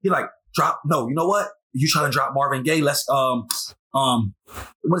this. He like, no, you know what? You trying to drop Marvin Gaye? Let's what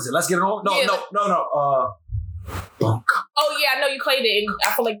is it? Let's get it on? No. Oh yeah, I know you played it.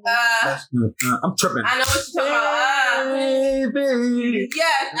 I feel like I'm tripping. I know what you're talking about. Baby.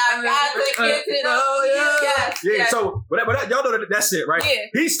 Yes, I got to get it. Oh yeah. So, but y'all know that's it, right? Yeah.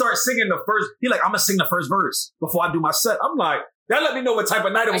 He starts singing the first. He like, I'm gonna sing the first verse before I do my set. I'm like, that let me know what type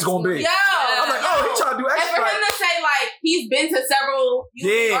of night it was gonna be. Yo, I'm like, he trying to do extra. And for him to say like he's been to several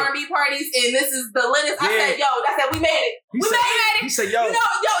R&B parties and this is the latest, I said, yo, we made it. We made it. He said, yo, you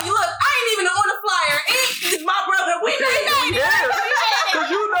look, I ain't even on the flyer. It's my brother. We made it. Cause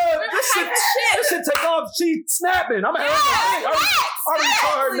this shit take off. She snapping. I'm having I already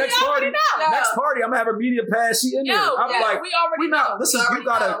told her next party. Next party, I'm gonna have her media pass. She in there. I'm like, we already know. This is you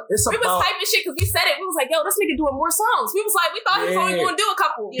gotta. It's we was typing shit because we said it. We was like, yo, this nigga doing more songs. We was like, we thought he was only going to do a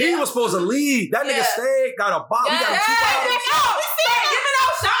couple. He was supposed to lead. That nigga stayed. Got a box. We got a 2 bottles. Giving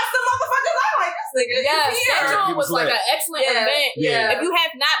out shots to motherfuckers. I'm like, this nigga. Yes, that was like an excellent event. Yeah. If you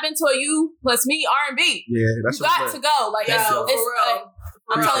have not been to a You Plus Me R&B, that's you got to go. Like, it's real.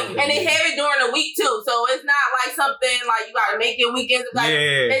 I'm telling you. And they have it during the week too. So it's not like something like you gotta make it weekends. Like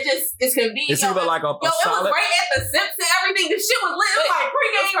it's convenient. It's either like a it was right at the Sips and everything. The shit was lit. It was like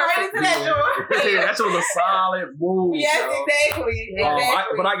pregame right into that joint. That was a solid move. Yes, exactly.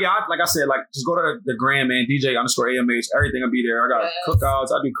 Like I said, like just go to the gram, man. DJ_AMH. Everything will be there. I got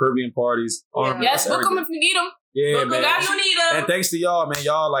cookouts. I do Caribbean parties. Yes, book them if you need them. Yeah, man. You need them. And thanks to y'all, man.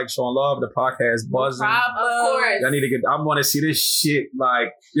 Y'all like showing love. The podcast buzzing. Of course. I need to get. I want to see this shit.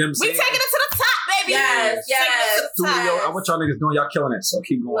 Like, you know what I'm saying? We taking it to the top, baby. Yes. Studio. I want y'all niggas doing. Y'all killing it. So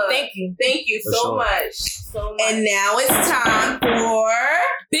keep going. Thank you so much. And now it's time for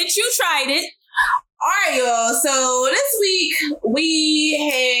Bitch, You Tried It. All right, y'all. So this week we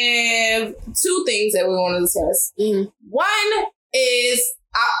have 2 things that we want to discuss. One is,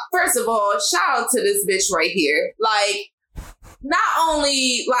 first of all, shout out to this bitch right here. Like, not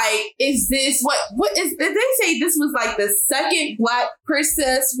only like is this what is? Did they say this was like the second Black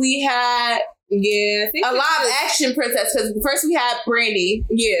princess we had? Yeah, I think a live action princess, because first we had Brandy,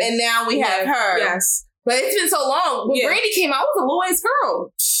 and now we have her. Yes. But it's been so long. When Brandy came out, I was a Lloyd's girl.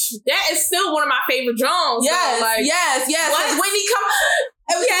 That is still one of my favorite Jones. Yes, like, yes. When Whitney come,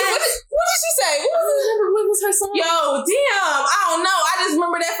 what did she say? What was her song? Yo, damn, I don't know. I just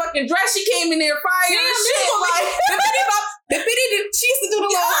remember that fucking dress. She came in there fire and shit. She used to do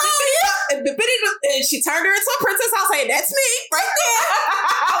the little and she turned her into a princess. I was like, that's me right there.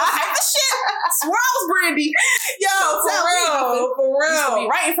 I was like, the shit. Swear I was Brandy. Yo, for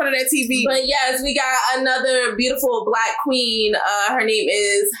real. Right in front of that TV. But yes, we got another beautiful Black queen. Her name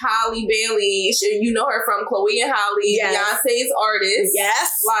is Halle Bailey. You know her from Chloe and Halle, Beyonce's artist.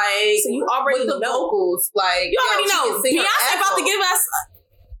 Yes. Like, so you already with the vocals. Like, you already know. Beyonce about to give us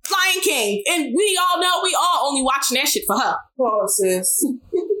Lion King. And we all know we all only watching that shit for her. Oh, sis.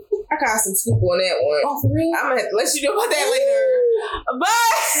 I got some scoop on that one. Oh, for real? I'm going to let you know about that later. But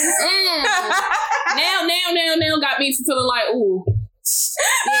now got me feeling like, ooh.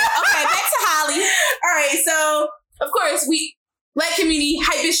 Okay, back to Holly. All right, so of course Black community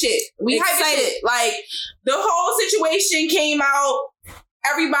hype as shit. We hype as shit. Like, the whole situation came out.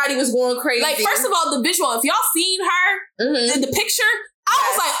 Everybody was going crazy. Like, first of all, the visual. If y'all seen her in the picture, I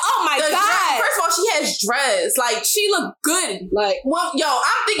was like, oh my God. Dress, first of all, she has dress. Like, she looked good. Like, well, yo,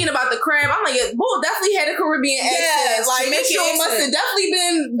 I'm thinking about the crab. I'm like, Bull definitely had a Caribbean accent. Like, this show must have definitely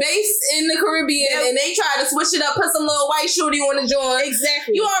been based in the Caribbean, and they tried to switch it up, put some little white shorty on the joint.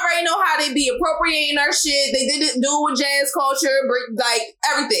 Exactly. You already know how they be appropriating our shit. They didn't do it with jazz culture, like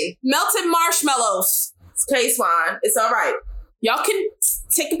everything. Melted marshmallows. It's K-Swan. It's all right. Y'all can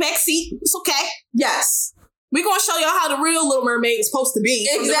take a back seat. It's okay. Yes. We're going to show y'all how the real Little Mermaid is supposed to be.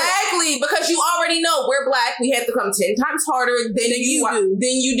 Exactly. Because you already know we're Black. We have to come 10 times harder than you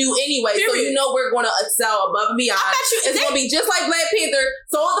do anyway. Period. So you know we're going to excel above and beyond. I bet you it's going to be just like Black Panther.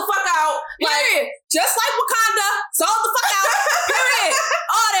 Sold the fuck out. Period. Just like Wakanda. Sold the fuck out. Period.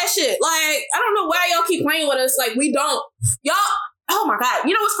 All that shit. Like, I don't know why y'all keep playing with us. Like, we don't. Y'all, oh my God.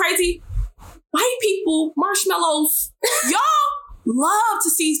 You know what's crazy? White people, marshmallows. Y'all love to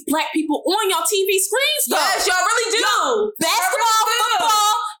see Black people on y'all TV screens, though. Yes, y'all really do. Yo, basketball,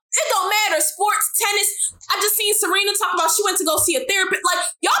 football, it don't matter. Sports, tennis. I just seen Serena talk about she went to go see a therapist. Like,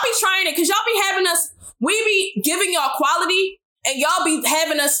 y'all be trying it because y'all be having us, we be giving y'all quality and y'all be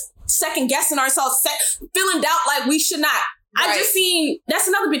having us second guessing ourselves, feeling doubt like we should not. Right. I just seen, that's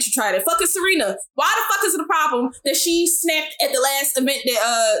another bitch who tried it. Fucking Serena. Why the fuck is it a problem that she snapped at the last event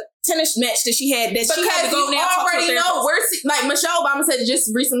that tennis match that she had that she had to go now? Already know like Michelle Obama said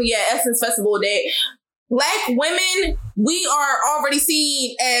just recently at Essence Festival that Black women, we are already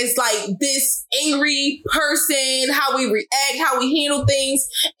seen as like this angry person, how we react, how we handle things,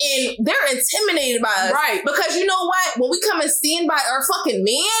 and they're intimidated by us. Right. Because you know what? When we come and stand by our fucking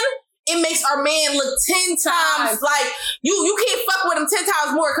man, it makes our man look 10 times like you can't fuck with him 10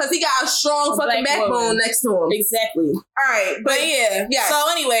 times more because he got a strong fucking backbone next to him. Exactly. All right. But yeah.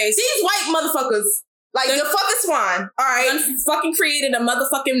 So anyways. These white motherfuckers, like the fucking swine. All right. Fucking created a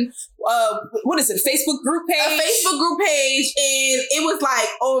motherfucking, what is it? Facebook group page? A Facebook group page. And it was like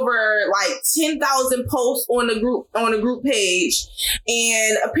over like 10,000 posts on the group page.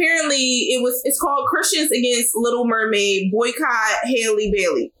 And apparently it's called Christians Against Little Mermaid Boycott Halle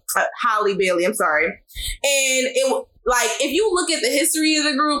Bailey, I'm sorry. And it, like, if you look at the history of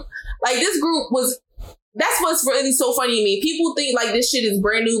the group, like this group was, that's what's really so funny to me. People think like this shit is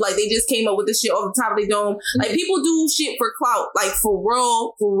brand new, like they just came up with this shit off the top of their dome. Like people do shit for clout, like for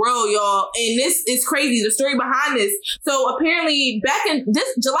real, y'all. And this is crazy. The story behind this. So apparently back in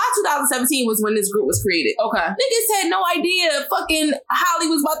July 2017 was when this group was created. Okay. Niggas had no idea fucking Holly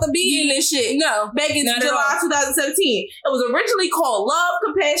was about to be in this shit. No. Back in July 2017. It was originally called Love,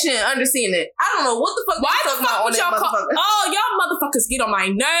 Compassion, and Understanding. I don't know what the fuck. Why the fuck would y'all call? Oh, y'all motherfuckers get on my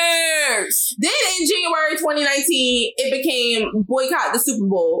nerves. Then in January 2019, it became Boycott the Super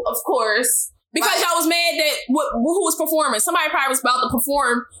Bowl, of course. Because y'all was mad that who was performing. Somebody probably was about to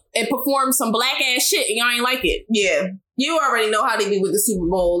perform some black ass shit and y'all ain't like it. Yeah. You already know how they be with the Super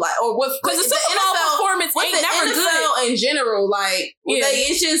Bowl. Like, or with because the Super Bowl performance ain't never NFL good. In general, like,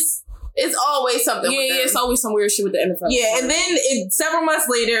 it's just, it's always something with them. It's always some weird shit with the NFL. Yeah, and then several months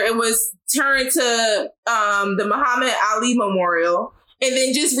later, it was turned to the Muhammad Ali Memorial. And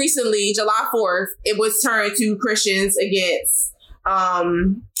then just recently, July 4th, it was turned to Christians against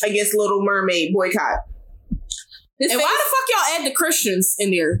Little Mermaid boycott. Why the fuck y'all add the Christians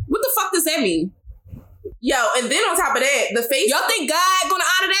in there? What the fuck does that mean? Yo, and then on top of that, the face. Y'all think God gonna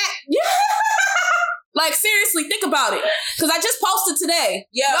honor that? Yeah. Like seriously, think about it. Cause I just posted today.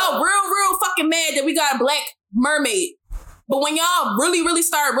 Y'all real fucking mad that we got a black mermaid. But when y'all really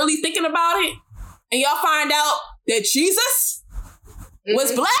start really thinking about it, and y'all find out that Jesus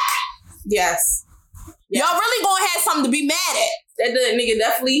was black? Yes. Y'all really gonna have something to be mad at. That nigga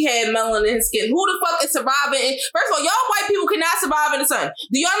definitely had melanin in his skin. Who the fuck is surviving? First of all, y'all white people cannot survive in the sun.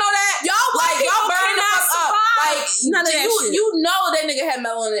 Do y'all know that? Y'all white people y'all burn the fuck survive. up. Like none of that shit. You know that nigga had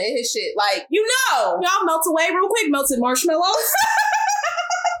melanin in his shit. Like, you know. Y'all melt away real quick, melted marshmallows.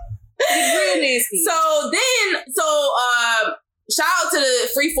 It's real nasty. Shout out to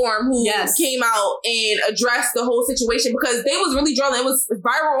the Freeform who came out and addressed the whole situation because they was really drawing. It was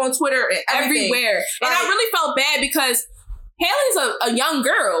viral on Twitter and everywhere. And I really felt bad because Haley's a young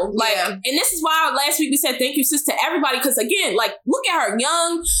girl. Like, and this is why last week we said thank you, sis, to everybody. Because again, like, look at her,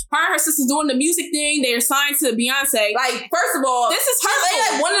 young. Her and her sister's doing the music thing. They're signed to Beyonce. Like, first of all, this is her.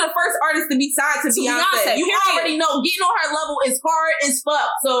 Like one of the first artists to be signed to Beyonce. You already know getting on her level is hard as fuck.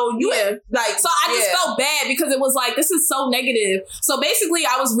 So I just felt bad because it was like, this is so negative. So basically,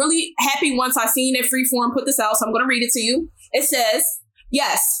 I was really happy once I seen that Freeform put this out. So I'm going to read it to you. It says,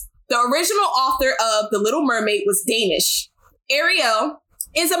 yes, the original author of The Little Mermaid was Danish. Ariel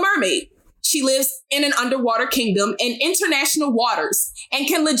is a mermaid. She lives in an underwater kingdom in international waters and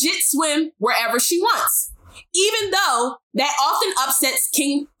can legit swim wherever she wants, even though that often upsets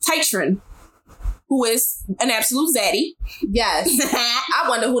King Titran, who is an absolute zaddy. Yes. I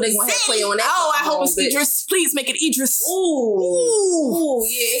wonder who they gonna have play on that. Oh, I hope it's Idris. Please make it Idris. Ooh.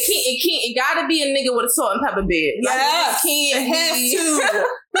 Yeah, it gotta be a nigga with a salt and pepper beard. Yeah, it has to.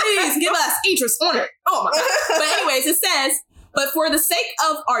 Please give us Idris on it. Oh my God. But anyways, it says, but for the sake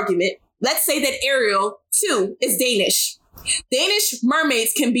of argument, let's say that Ariel, too, is Danish. Danish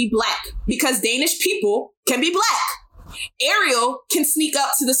mermaids can be black because Danish people can be black. Ariel can sneak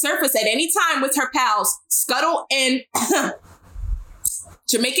up to the surface at any time with her pals, Scuttle and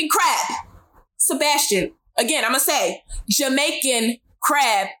Jamaican Crab, Sebastian. Again, I'm going to say Jamaican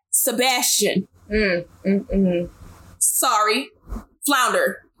Crab, Sebastian. Sorry,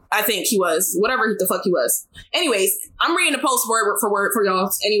 Flounder. I think he was. Whatever the fuck he was. Anyways, I'm reading the post word for word for y'all.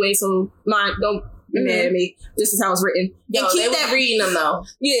 Anyway, so don't be mad at me. This is how it's written. Yo, and keep that reading them though.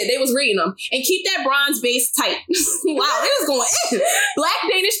 Yeah, they was reading them. And keep that bronze base tight. Wow, it was going in. Black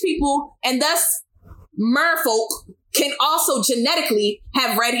Danish people and thus merfolk can also genetically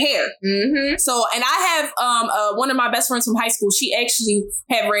have red hair. Mm-hmm. So, and I have one of my best friends from high school. She actually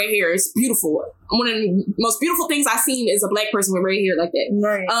had red hair. It's beautiful. One of the most beautiful things I've seen is a black person with red hair like that.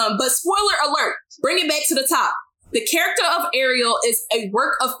 Right. But spoiler alert, bring it back to the top. The character of Ariel is a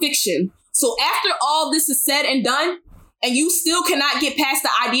work of fiction. So after all this is said and done, and you still cannot get past the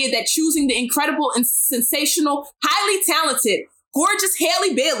idea that choosing the incredible and sensational, highly talented, gorgeous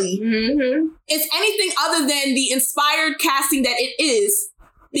Halle Bailey is anything other than the inspired casting that it is,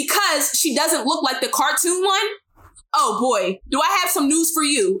 because she doesn't look like the cartoon one. Oh boy, do I have some news for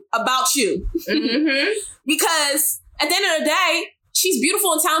you about you. Because at the end of the day, she's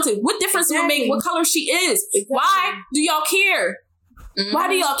beautiful and talented. What difference does it make what color she is? Why do y'all care? Why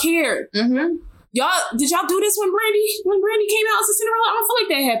do y'all care? Y'all, did y'all do this when Brandy came out as a Cinderella? I don't feel like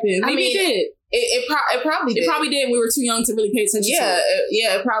that happened. Maybe it did. It probably did. It probably did. We were too young to really pay attention to it.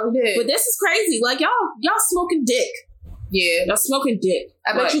 Yeah, it probably did. But this is crazy. Like, y'all smoking dick. Yeah. Y'all smoking dick.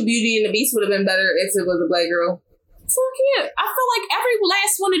 I bet you Beauty and the Beast would have been better if it was a black girl. Fuck yeah. I feel like every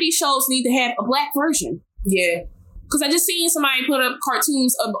last one of these shows need to have a black version. Yeah. Because I just seen somebody put up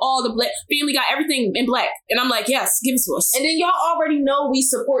cartoons of all the black, Family Guy, everything in black. And I'm like, yes, give it to us. And then y'all already know we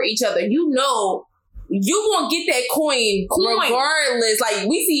support each other. You know, you gonna get that coin regardless. Like,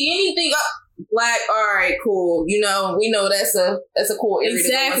 we see anything up black, all right, cool. You know, we know that's a cool area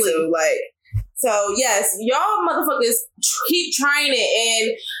exactly. to go to. Like, so yes, y'all motherfuckers keep trying it,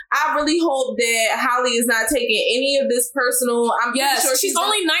 and I really hope that Holly is not taking any of this personal. I'm sure she's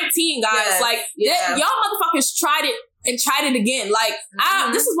only 19, guys. Yes, like y'all motherfuckers tried it and tried it again. Like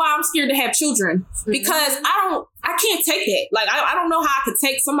this is why I'm scared to have children, because I can't take that. Like I don't know how I could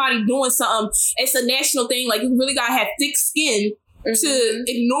take somebody doing something. It's a national thing. Like you really gotta have thick skin to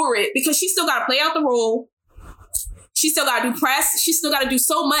ignore it, because she still gotta play out the role. She still gotta do press. She still gotta do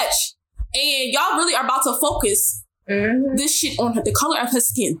so much. And y'all really are about to focus this shit on the color of her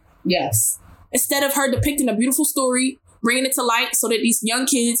skin. Yes. Instead of her depicting a beautiful story, bringing it to light so that these young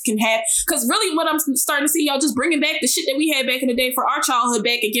kids can have... Because really what I'm starting to see, y'all just bringing back the shit that we had back in the day for our childhood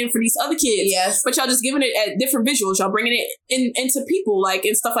back again for these other kids. Yes. But y'all just giving it at different visuals. Y'all bringing it into people, like,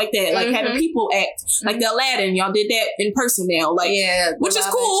 and stuff like that. Like having people act. Like the Aladdin, y'all did that in person now. Like, which is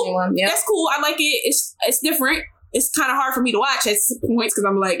cool. Yep. That's cool. I like it. It's different. It's kind of hard for me to watch at points because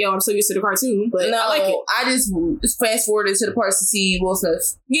I'm like, yo, I'm so used to the cartoon, but no, I like it. I just fast forwarded to the parts to see Will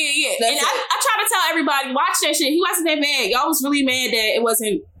Smith. Yeah. And I try to tell everybody, watch that shit. He wasn't that mad. Y'all was really mad that it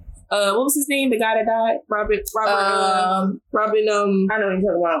wasn't, what was his name? The guy that died? Robin, I know what you're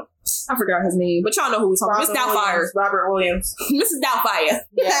talking about. I forgot his name, but y'all know who we're talking about. Miss Doubtfire. Robert Williams. Mrs. Doubtfire.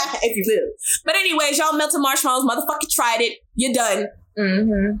 Yeah. If you will. But anyways, y'all melted marshmallows, motherfucker tried it. You're done.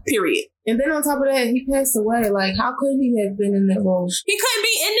 Period. And then on top of that, he passed away. Like, how could he have been in that role? He couldn't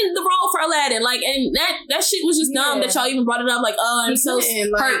be in the role for Aladdin. Like, and that shit was just dumb that y'all even brought it up. Like, oh, I'm so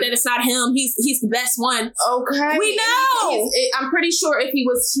hurt that it's not him. He's the best one. Okay, we know. I'm pretty sure if he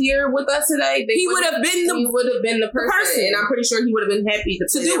was here with us today, he would have been the person. And I'm pretty sure he would have been happy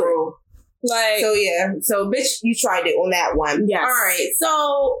to do it. Like, so bitch, you tried it on that one. Yes. All right. So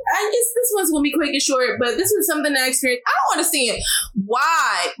I guess this one's gonna be quick and short, but this was something I experienced. I don't understand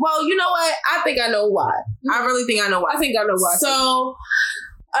why. Well, you know what? I think I know why. I really think I know why. I think I know why. So,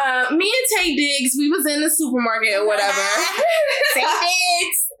 me and Tay Diggs, we was in the supermarket or whatever. Tay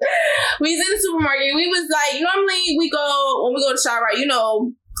Diggs. We was in the supermarket. We was like, normally when we go to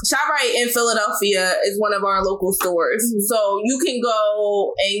ShopRite, ShopRite in Philadelphia is one of our local stores. So you can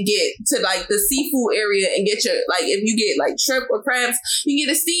go and get to like the seafood area and get your, like, if you get like shrimp or crabs, you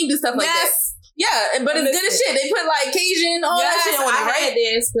get it steamed and stuff like that. Yeah, but it's good as shit. They put like Cajun, all that shit on it, right?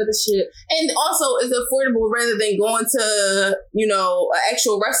 It's good as shit. And also it's affordable rather than going to, an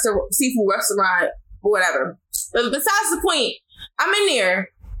actual seafood restaurant or whatever. But besides the point, I'm in there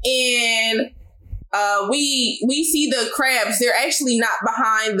and we see the crabs. They're actually not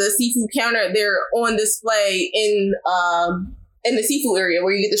behind the seafood counter. They're on display in the seafood area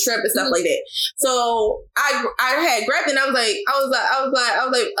where you get the shrimp and stuff like that. So I had grabbed it and I was like,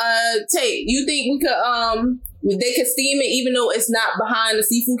 Tate, you think we could they could steam it even though it's not behind the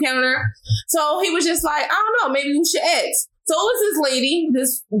seafood counter? So he was just like, I don't know, maybe we should ask. So it was this lady,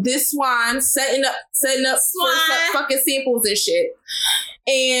 this swine setting up for fucking samples and shit.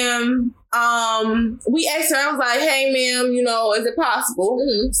 And we asked her, I was like, hey ma'am, is it possible?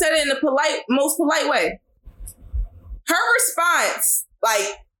 Said it in the most polite way. Her response, like,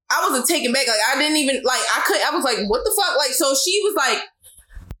 I wasn't taken back. Like, I didn't even, like, I was like, what the fuck? Like, so she was like,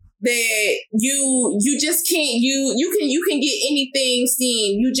 that you just can't you can get anything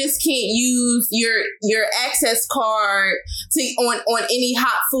seen. You just can't use your access card to on any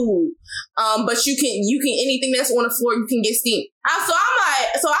hot food. But you can anything that's on the floor you can get steamed. So I'm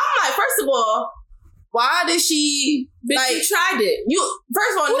like, first of all, why did she? Bitch, like, you tried it.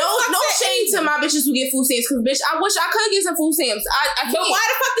 First of all, no shame to my bitches who get food stamps, because bitch, I wish I could get some food stamps. I can't. But why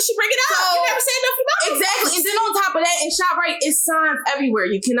the fuck did she bring it up? You never said nothing about it. Exactly. And then on top of that, in ShopRite, it's signs everywhere.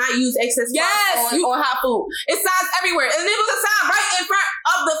 You cannot use excess on hot food. It's signs everywhere, and it was a sign right in front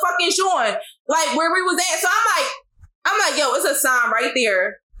of the fucking Sean, like where we was at. So I'm like, yo, it's a sign right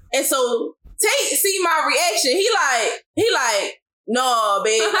there. And so see my reaction. He like. No,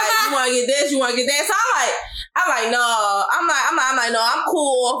 babe, like, you want to get this, you want to get that. So I'm like, no. I'm like, no, I'm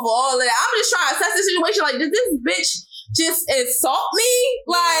cool for all of that. I'm just trying to assess the situation. Like, did this bitch just insult me?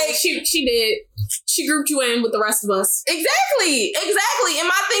 Like, she did. She grouped you in with the rest of us. Exactly. And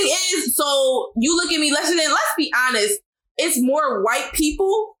my thing is, so you look at me, let's be honest, it's more white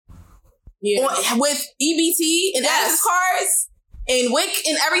people with EBT and access cards and WIC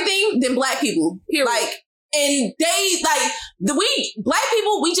and everything than black people. Period. Like, and they, like, black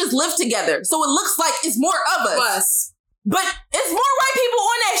people, we just live together. So it looks like it's more of us. But it's more white people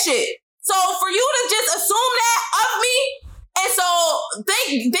on that shit. So for you to just assume that of me, and so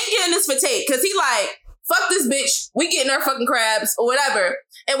they getting this for Tate, because he like, fuck this bitch, we getting our fucking crabs or whatever.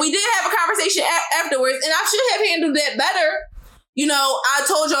 And we did have a conversation afterwards, and I should have handled that better. You know, I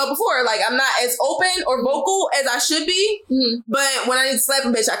told y'all before, like, I'm not as open or vocal as I should be, but when I need to slap a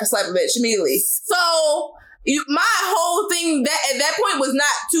bitch, I can slap a bitch immediately. So my whole thing at that point was not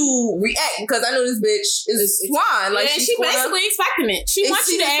to react, because I know this bitch is swine. Like, she basically expecting it. She wants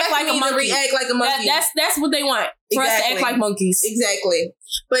you to act like a monkey. React like a monkey. That's what they want. For us to act like monkeys. Exactly.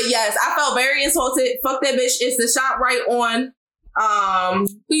 But yes, I felt very insulted. Fuck that bitch. It's the ShopRite on.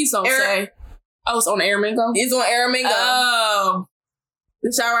 Please don't say. Oh, it's on Aramingo? It's on Aramingo. Oh. The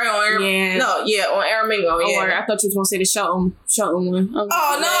ShopRite on Aramingo. Yeah. No, I thought you was going to say the Shelton one.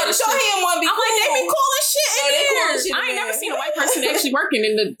 The Shelton one be cool. I'm like, they be cool as shit in here. I ain't never seen a white person actually working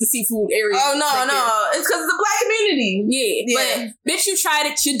in the seafood area. Oh, no. It's because of the black community. Yeah. But, bitch, you tried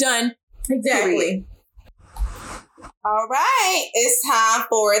it. You're done. Exactly. Period. All right. It's time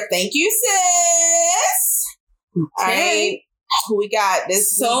for Thank You, Sis. Okay. All right. Who we got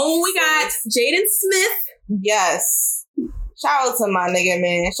this week? So we got Jaden Smith. Yes. Shout out to my nigga,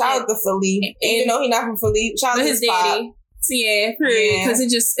 man. Shout out to Philly. Even though he's not from Philly. Shout out to his daddy. So yeah, period. Because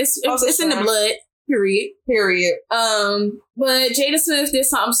it's in the blood. Period. But Jaden Smith did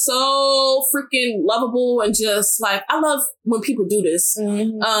something so freaking lovable and just like, I love when people do this.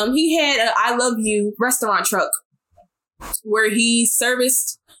 Mm-hmm. He had a I Love You restaurant truck where he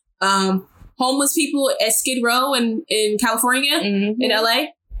serviced homeless people at Skid Row in California, in LA.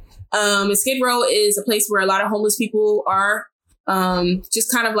 And Skid Row is a place where a lot of homeless people are.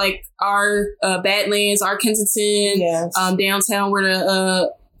 Just kind of like our Badlands, our Kensington, downtown where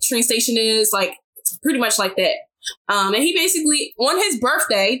the train station is, like pretty much like that. And he basically, on his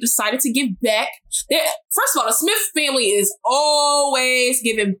birthday, decided to give back. First of all, the Smith family is always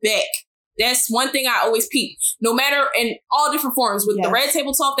giving back. That's one thing I always peep. No matter in all different forms. With the Red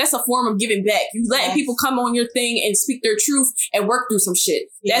Table Talk, that's a form of giving back. You letting people come on your thing and speak their truth and work through some shit.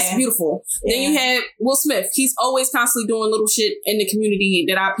 That's beautiful. Then you have Will Smith. He's always constantly doing little shit in the community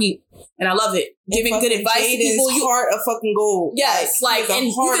that I peep. And I love it. Giving good advice to people. Heart of fucking gold. Yes. Like and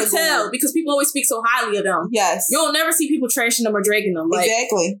you can tell because people always speak so highly of them. Yes. You'll never see people trashing them or dragging them. Like,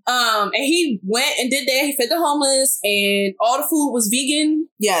 exactly. And he went and did that. He fed the homeless and all the food was vegan.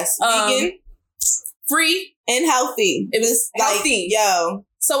 Yes. Vegan. Free. And healthy. It was healthy. Yo.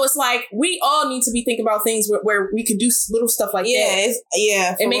 So it's like, we all need to be thinking about things where we can do little stuff like that.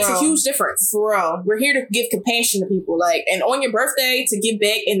 It makes a huge difference. For real. We're here to give compassion to people. Like, and on your birthday, to give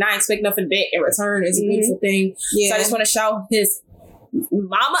back and not expect nothing back in return is a beautiful thing. Yeah. So I just want to shout his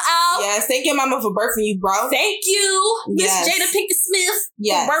mama out. Yes, thank your mama for birthing you, bro. Thank you, Miss Jada Pinkett Smith,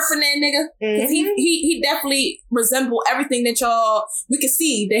 for birthing that nigga. Because he definitely resembled everything that we could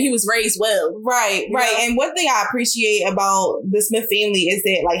see that he was raised well. Right. And one thing I appreciate about the Smith family is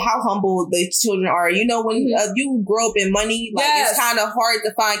that, like, how humble the children are. You know, when you grow up in money, like, it's kind of hard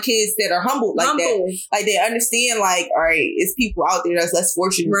to find kids that are humble like that. Like, they understand, like, all right, it's people out there that's less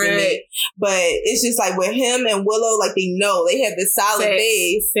fortunate than me. But it's just like with him and Willow, like, they know they have this solid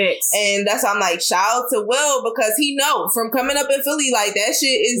base. And that's why I'm like, shout out to Will, because he know from coming up in Philly, like, that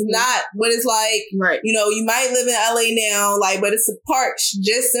shit is not what it's like. Right. You know, you might live in LA now, like, but it's a part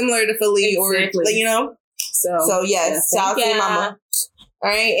just similar to Philly or, like, you know? So yes, shout out to your mama. All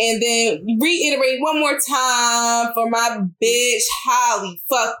right, and then reiterate one more time for my bitch Holly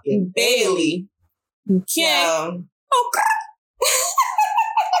fucking Bailey. Okay. Okay.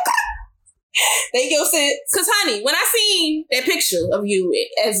 Thank you, sis. Cause honey, when I seen that picture of you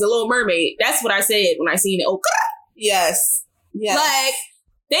as the Little Mermaid, that's what I said when I seen it. Okay. Yes. Like,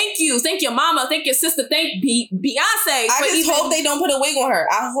 thank you, mama, thank your sister, thank Beyonce. I just hope they don't put a wig on her.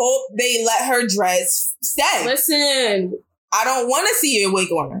 I hope they let her dress stay. Listen, I don't want to see a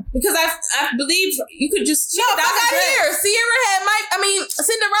wig on her because I believe you could just fuck out here.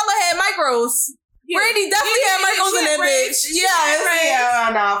 Cinderella had micros. Brandy definitely had Michaels in that bitch. Yeah,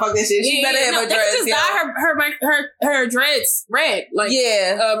 nah, fuck that shit. She better have a dress. They just dye her dreads red, like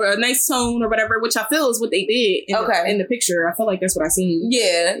a nice tone or whatever, which I feel is what they did. In the picture, I feel like that's what I seen.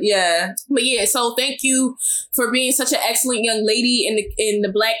 Yeah. But yeah, so thank you for being such an excellent young lady in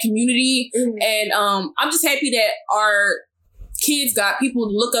the Black community, and I'm just happy that our kids got people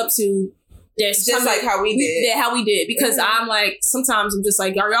to look up to. Just like how we did. Yeah, how we did. Because I'm like, sometimes I'm just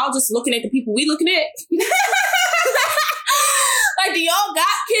like, are y'all just looking at the people we looking at? Like, do y'all got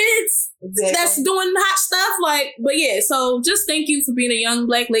kids that's doing hot stuff? Like, but yeah, so just thank you for being a young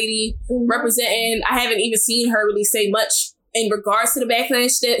Black lady representing. I haven't even seen her really say much in regards to the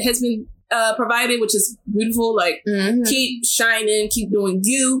backlash that has been provided, which is beautiful. Like, keep shining, keep doing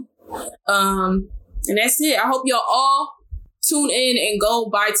you. And that's it. I hope y'all all tune in and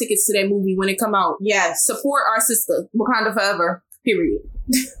go buy tickets to that movie when it come out. Yes. Support our sister. Wakanda forever. Period.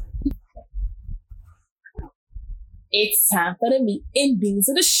 It's time for the meat and beans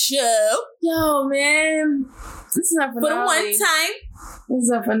of the show. Yo, man. This is our finale. For the one time. This is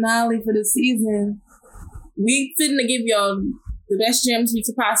our finale for the season. We finna give y'all the best gems we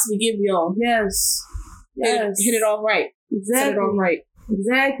could possibly give y'all. Yes. Hit it all right. Exactly. Hit it all right.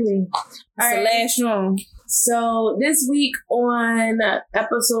 Exactly. It's the last one. So this week on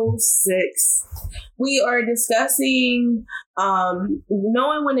episode 6, we are discussing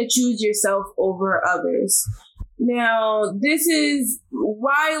knowing when to choose yourself over others. Now, this is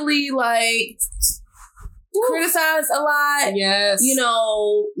widely criticized a lot. Yes. You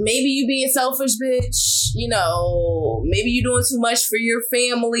know, maybe you being selfish, bitch. You know, maybe you doing too much for your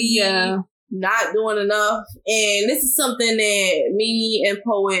family. Yeah. Not doing enough. And this is something that me and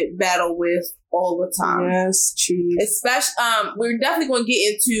Poet battle with all the time. Yes, cheese. Especially, we're definitely going to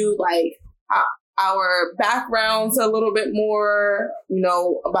get into our backgrounds a little bit more, you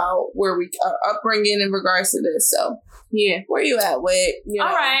know, about where we are upbringing in regards to this. So, yeah, where you at with? All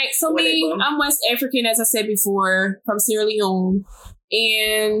right. So I'm West African, as I said before, from Sierra Leone,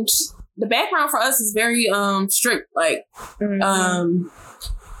 and the background for us is very strict. Like,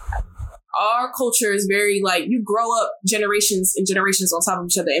 our culture is very like, you grow up generations and generations on top of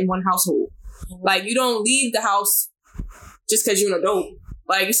each other in one household. Like, you don't leave the house just because you're an adult.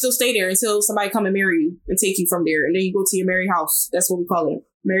 Like, you still stay there until somebody come and marry you and take you from there. And then you go to your married house. That's what we call it.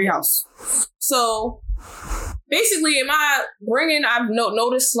 Married house. So basically in my bringing, I've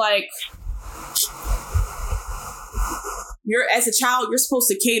noticed like, as a child, you're supposed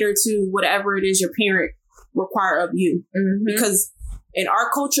to cater to whatever it is your parent require of you. Because in our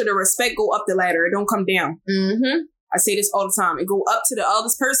culture, the respect go up the ladder. It don't come down. I say this all the time. It go up to the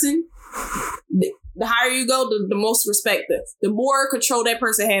eldest person. The higher you go, the most respect. The more control that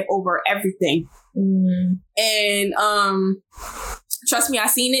person have over everything. And trust me, I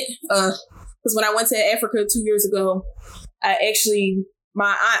seen it. Because when I went to Africa 2 years ago, I actually,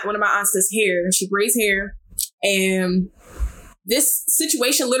 one of my aunts does hair. She braids hair. And this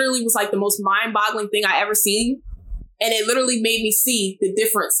situation literally was like the most mind-boggling thing I ever seen. And it literally made me see the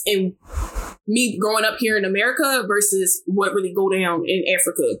difference in me growing up here in America versus what really go down in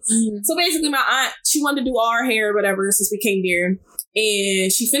Africa. So basically my aunt, she wanted to do all her hair or whatever since we came there.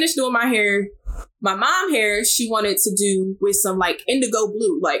 And she finished doing my hair. My mom hair, she wanted to do with some like indigo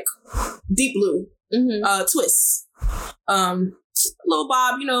blue, like deep blue twists. Little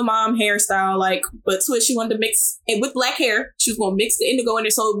bob, you know, mom hairstyle, like, but twist, she wanted to mix it with black hair. She was going to mix the indigo in there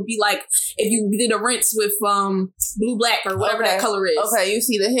so it would be like if you did a rinse with blue black or whatever that color is. Okay, you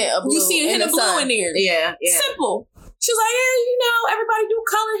see the hint of blue. You see a hint of blue in there. Yeah. Simple. She was like, yeah, you know, everybody do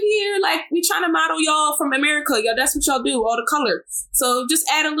color here. Like, we trying to model y'all from America. Y'all, that's what y'all do, all the color. So just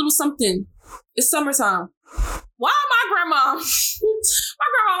add a little something. It's summertime. Why my grandma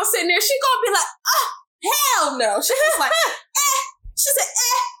was sitting there, she gonna be like, oh, hell no. She was like, She said,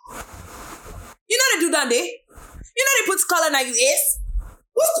 you know they do down there. You know they put color like this.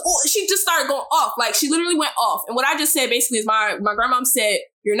 She just started going off. Like, she literally went off. And what I just said basically is my grandmom said,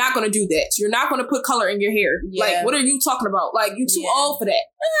 you're not going to do that. You're not going to put color in your hair. Yeah. Like, what are you talking about? Like, you too old for that.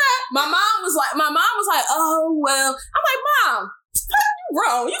 My mom was like, oh, well. I'm like, Mom, you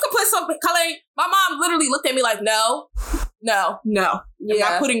grown. You can put some color. My mom literally looked at me like, no. I'm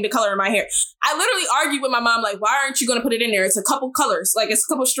not putting the color in my hair. I literally argued with my mom, like, why aren't you going to put it in there? It's a couple colors. Like, it's a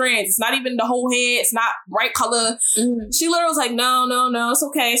couple strands. It's not even the whole head. It's not bright color. Mm-hmm. She literally was like, no, it's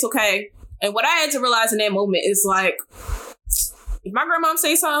okay. It's okay. And what I had to realize in that moment is like, if my grandma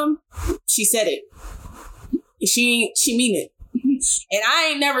say something, she said it. She mean it. And I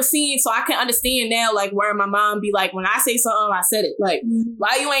ain't never seen, so I can understand now, like, where my mom be like, when I say something, I said it. Like,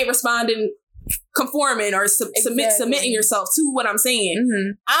 why you ain't responding, conforming or submitting yourself to what I'm saying?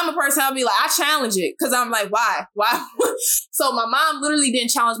 Mm-hmm. I'm a person, I'll be like, I challenge it, because I'm like, why? So my mom literally didn't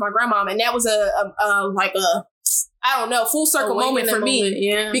challenge my grandma, and that was I don't know, full circle moment for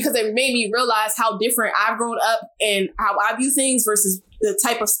me, because it made me realize how different I've grown up and how I view things versus the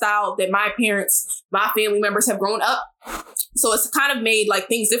type of style that my parents, my family members have grown up. So it's kind of made like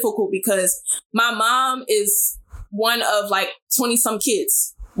things difficult because my mom is one of like 20 some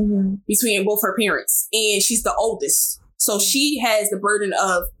kids between both her parents, and she's the oldest. So she has the burden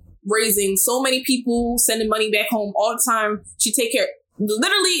of raising so many people, sending money back home all the time. She take care.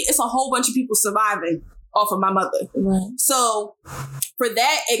 Literally, it's a whole bunch of people surviving off of my mother. Right. So for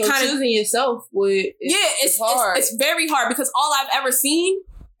that, it kind of choosing yourself it's hard. It's very hard because all I've ever seen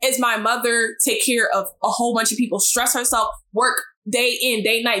is my mother take care of a whole bunch of people, stress herself, work day in,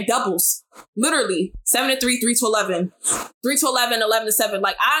 day night, doubles. Literally 7 to 3, 3 to 11, 3 to 11, 11 to 7.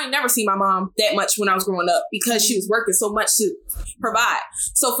 Like, I ain't never seen my mom that much when I was growing up because she was working so much to provide.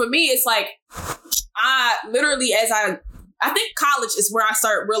 So for me, it's like, I literally, I think college is where I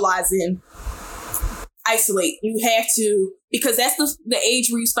start realizing isolate. You have to, because that's the age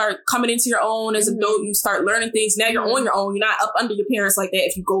where you start coming into your own as an adult. You start learning things. Now you're on your own. You're not up under your parents like that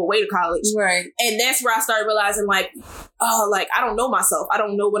if you go away to college. Right. And that's where I started realizing, like, oh, like, I don't know myself. I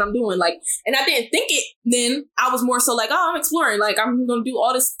don't know what I'm doing. Like, and I didn't think it then. I was more so like, oh, I'm exploring. Like, I'm going to do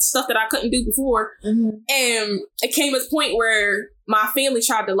all this stuff that I couldn't do before. Mm-hmm. And it came to a point where my family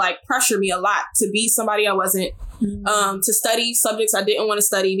tried to like pressure me a lot to be somebody I wasn't. Mm-hmm. To study subjects I didn't want to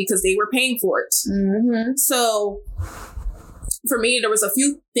study because they were paying for it. Mm-hmm. So for me, there was a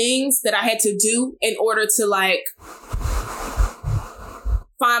few things that I had to do in order to like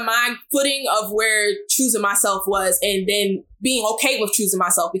find my footing of where choosing myself was, and then being okay with choosing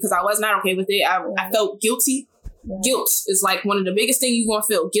myself, because I was not okay with it. I felt guilty. Right. Guilt is like one of the biggest things you're going to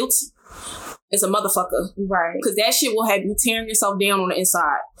feel. Guilty. It's a motherfucker. Right. Because that shit will have you tearing yourself down on the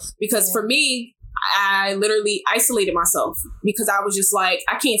inside. Because for me, I literally isolated myself because I was just like,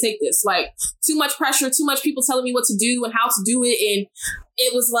 I can't take this. Like, too much pressure, too much people telling me what to do and how to do it. And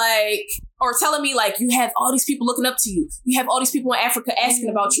it was like, or telling me like, you have all these people looking up to you. You have all these people in Africa asking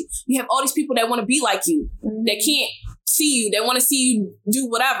about you. You have all these people that want to be like you, that can't see you, that want to see you do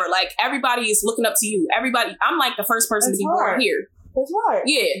whatever. Like, everybody is looking up to you. Everybody, I'm like the first person to be born here. That's hard.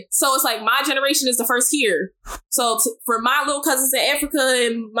 Yeah. So it's like my generation is the first here. So for my little cousins in Africa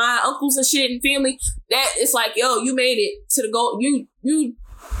and my uncles and shit and family, that it's like, yo, you made it to the goal. You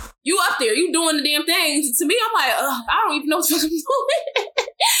up there. You doing the damn things. To me, I'm like, I don't even know what I'm doing.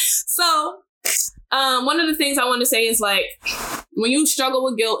 So one of the things I want to say is like, when you struggle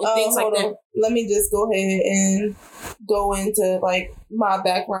with guilt and things like that. Let me just go ahead and go into like my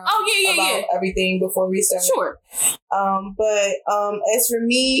background. About everything before we start. Sure. But as for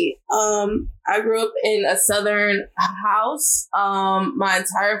me, I grew up in a Southern house. My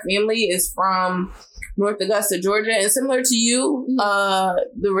entire family is from North Augusta, Georgia, and similar to you,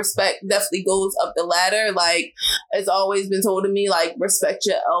 the respect definitely goes up the ladder. Like, it's always been told to me, like, respect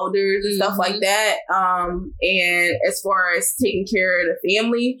your elders and stuff like that. And as far as taking care of the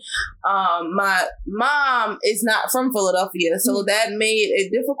family, my mom is not from Philadelphia, so that made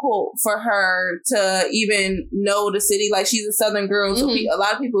it difficult for her to even know the city. Like, she's a Southern girl, so a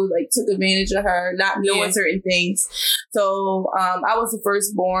lot of people like took advantage of her not knowing certain things. So I was the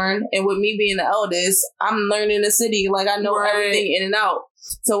firstborn, and with me being the eldest, I'm learning the city. Like, I know everything in and out.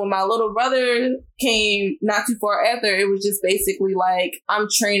 So when my little brother came not too far after, it was just basically like, I'm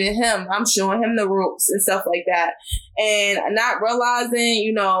training him. I'm showing him the ropes and stuff like that. And not realizing,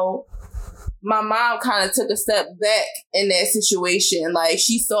 you know, my mom kind of took a step back in that situation. Like,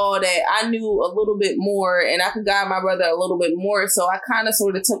 she saw that I knew a little bit more and I could guide my brother a little bit more. So I kind of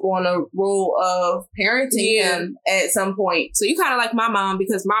sort of took on a role of parenting him at some point. So you kind of like my mom,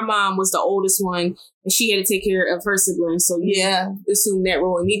 because my mom was the oldest one and she had to take care of her siblings. So you assumed that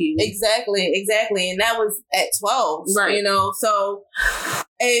role immediately. Exactly. And that was at 12, you know? So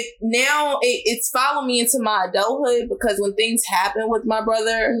it's followed me into my adulthood, because when things happen with my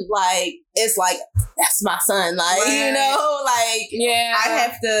brother, like, it's like, that's my son. Like, you know, like, I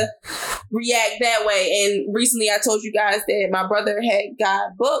have to react that way. And recently I told you guys that my brother had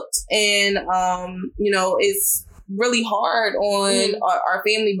got booked, and it's really hard on our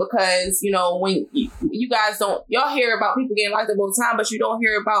family because, when you guys y'all hear about people getting locked up all the time, but you don't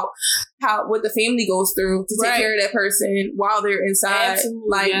hear about what the family goes through to take care of that person while they're inside.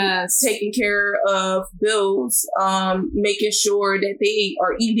 Absolutely. Taking care of bills, making sure that they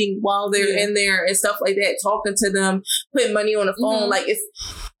are eating while they're in there and stuff like that, talking to them, putting money on the phone. Like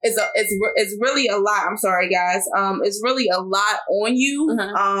it's really a lot. I'm sorry, guys. It's really a lot on you.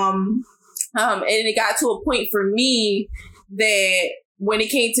 And it got to a point for me that when it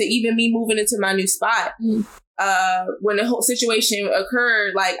came to even me moving into my new spot, when the whole situation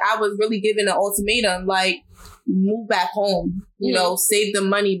occurred, like I was really given an ultimatum, like move back home, save the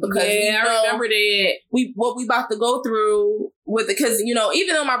money because I remember that what we about to go through with it, because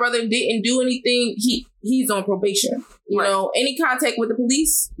even though my brother didn't do anything, he's on probation. Any contact with the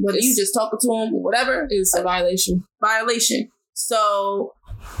police, whether you just talking to him or whatever, is a violation. So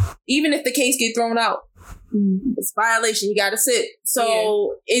even if the case get thrown out, it's violation. You gotta sit.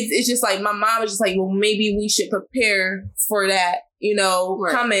 So it's just like my mom was just like, well, maybe we should prepare for that,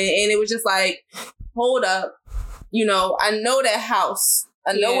 coming. And it was just like, hold up, I know that house.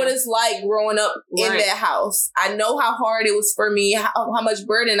 I know what it's like growing up in that house. I know how hard it was for me, how much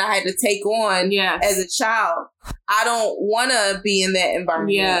burden I had to take on as a child. I don't want to be in that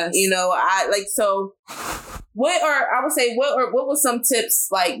environment. What were some tips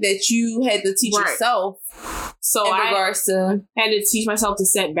like that you had to teach yourself? So in regards to had to teach myself to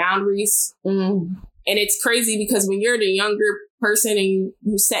set boundaries. And it's crazy because when you're the younger person and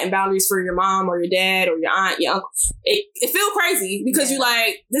you setting boundaries for your mom or your dad or your aunt, your uncle, it feels crazy because you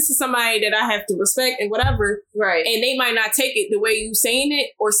like, this is somebody that I have to respect and whatever. Right. And they might not take it the way you saying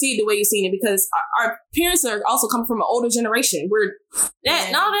it or see it the way you saying it, because our parents are also coming from an older generation where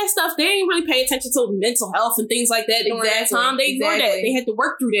and all that stuff, they didn't really pay attention to mental health and things like that during that time. They ignored that. They had to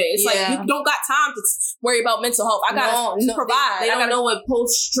work through that. It's like, you don't got time to worry about mental health. I gotta provide. They don't know what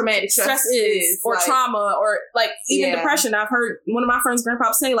post-traumatic stress is or like, trauma or like even depression. I've heard one of my friends'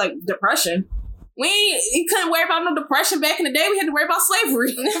 grandpa say like depression. You couldn't worry about no depression back in the day. We had to worry about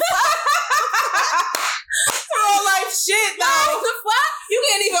slavery. Real life shit, though. The fuck? You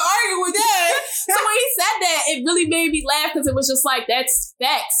can't even argue with that. So when he said that, it really made me laugh because it was just like, that's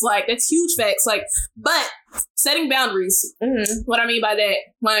facts. Like, that's huge facts. Like, but setting boundaries. What I mean by that,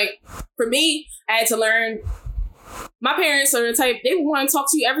 like, for me, I had to learn. My parents are the type, they want to talk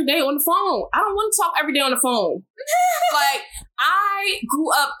to you every day on the phone. I don't want to talk every day on the phone. Like, I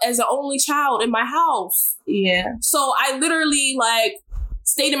grew up as an only child in my house. Yeah. So I literally, like,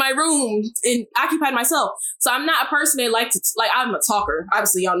 stayed in my room and occupied myself. So I'm not a person that I'm a talker.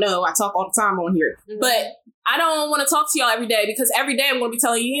 Obviously, y'all know I talk all the time on here. But I don't want to talk to y'all every day because every day I'm going to be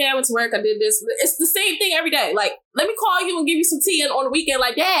telling you, I went to work, I did this. It's the same thing every day. Like, let me call you and give you some tea on the weekend.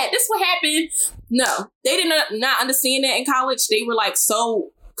 Like, Dad, this is what happened. No, they did not understand that in college. They were like,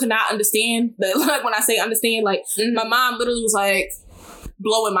 could not understand. But like when I say understand, like my mom literally was like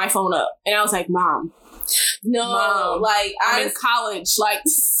blowing my phone up. And I was like, Mom. No, like I'm in college. Like,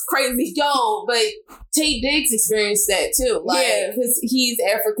 this is crazy. Yo, but Tate Diggs experienced that too. Like, because he's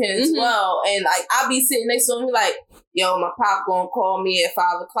African as well. And like, I'll be sitting next to him, like, yo, my pop gonna call me at 5:00.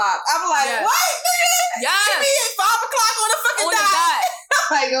 I'm like, what? Yeah. Give me at 5:00 on the fucking dot.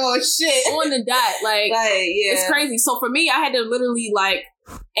 Like, oh shit. On the dot. Like it's crazy. So for me, I had to literally like,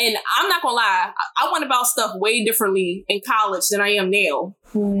 and I'm not gonna lie, I went about stuff way differently in college than I am now.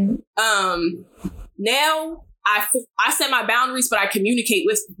 Now I set my boundaries, but I communicate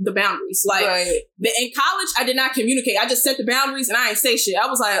with the boundaries. Like in college, I did not communicate. I just set the boundaries and I ain't say shit. I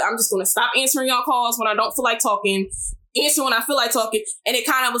was like, I'm just going to stop answering y'all calls when I don't feel like talking, answer when I feel like talking. And it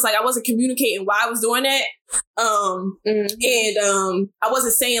kind of was like, I wasn't communicating why I was doing that. And I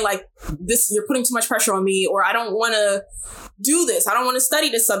wasn't saying like, this, you're putting too much pressure on me, or I don't want to do this. I don't want to study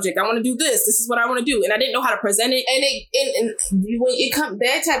this subject. I want to do this. This is what I want to do. And I didn't know how to present it. And when it comes,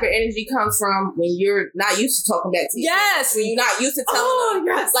 that type of energy comes from when you're not used to talking back to you. Yes. When you're not used to telling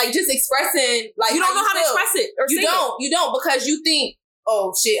them, like just expressing, like you don't know how to express it. Or you don't because you think,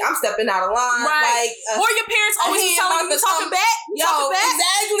 oh shit, I'm stepping out of line. Right. Like, or your parents always be telling you talking back.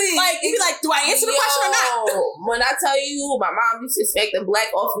 Exactly. Like, you be like, do I answer the question or not? When I tell you, my mom used to expect a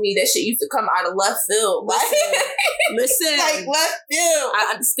black off of me, that shit used to come out of left field. Listen. Like left field.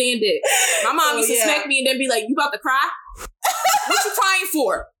 I understand it. My mom used to smack me and then be like, you about to cry? What you crying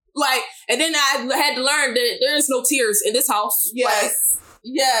for? Like, and then I had to learn that there is no tears in this house. Yes.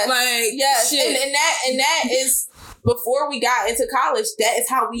 Like, yes. Shit. And that is before we got into college, that is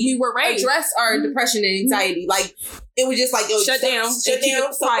how we were raised. Address our depression and anxiety. Like, it was just like, yo, shut down,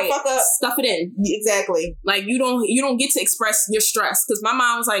 fuck up, stuff it in. Exactly. Like, you don't get to express your stress, because my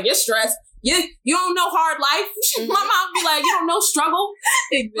mom was like, you're stressed. You don't know hard life. My mom would be like, you don't know struggle.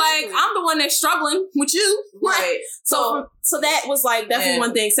 Exactly. Like, I'm the one that's struggling with you. Right. So that was like definitely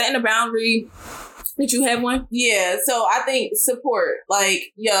one thing. Setting a boundary. Did you have one? Yeah. So I think support.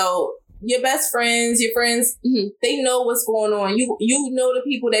 Like, yo, your best friends, your friends, they know what's going on. You know the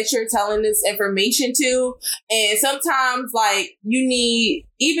people that you're telling this information to. And sometimes, like, you need,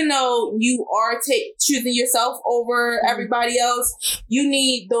 even though you are choosing yourself over everybody else, you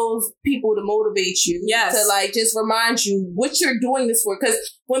need those people to motivate you. Yes. To, like, just remind you what you're doing this for. Because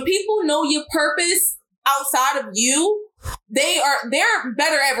when people know your purpose outside of you, they're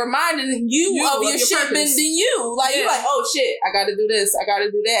better at reminding you of your shit than you. Like, you're like, oh shit, I gotta do this, I gotta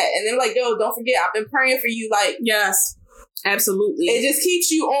do that. And they're like, yo, don't forget, I've been praying for you. Like, yes. Absolutely. It just keeps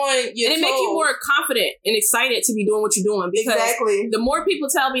you on your toes. And it makes you more confident and excited to be doing what you're doing. Because the more people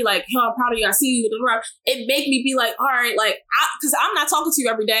tell me, like, yo, I'm proud of you, I see you, it make me be like, all right, like, because I'm not talking to you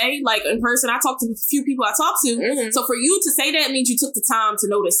every day, like, in person. I talk to the few people I talk to. So for you to say that means you took the time to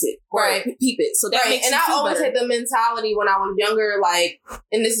notice it. Right. Peep it. So that makes you feel better. And I always had the mentality when I was younger, like,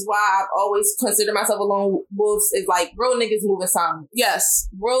 and this is why I've always considered myself a lone wolf, is like, real niggas moving silence. Yes.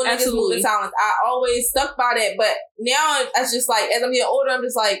 Real niggas moving silence. I always stuck by that. But now it's just like, as I'm getting older, I'm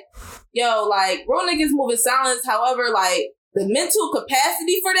just like, yo, like, real niggas moving silence. However, like, the mental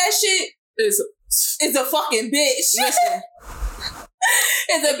capacity for that shit is a fucking bitch. Listen.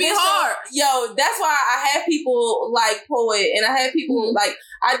 It's a bit hard. Yo, that's why I have people like Poet, and I have people like,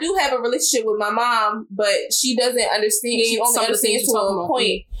 I do have a relationship with my mom, but she doesn't understand. She only understands to a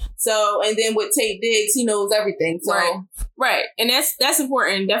point. So, and then with Tate Diggs, he knows everything. So, right. And that's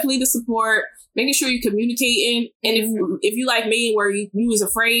important. Definitely the support. Making sure you're communicating. And if you like me, where you was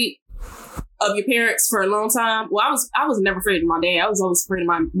afraid of your parents for a long time. Well, I was never afraid of my dad. I was always afraid of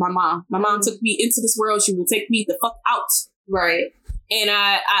my mom. My mom took me into this world. She will take me the fuck out. Right. And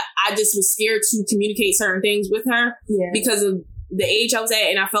I just was scared to communicate certain things with her because of the age I was at.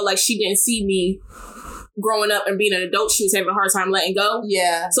 And I felt like she didn't see me growing up and being an adult. She was having a hard time letting go.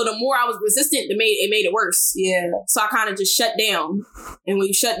 Yeah. So the more I was resistant, it made it worse. Yeah. So I kind of just shut down. And when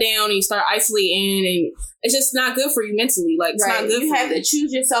you shut down and you start isolating, and it's just not good for you mentally. Like, it's not good. You have to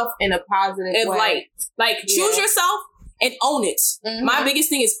choose yourself in a positive way. Like choose yourself and own it. My biggest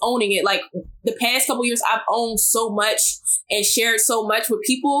thing is owning it. Like, the past couple years, I've owned so much and shared so much with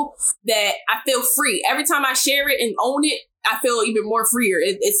people that I feel free. Every time I share it and own it, I feel even more freer.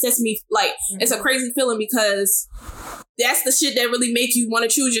 It sets me, like, it's a crazy feeling, because that's the shit that really make you want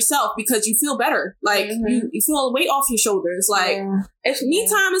to choose yourself, because you feel better. Like, you feel a weight off your shoulders. Like, me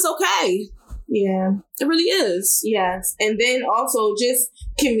time is okay. Yeah. It really is. Yes. And then also just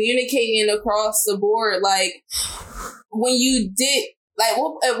communicating across the board. Like, when you did, like,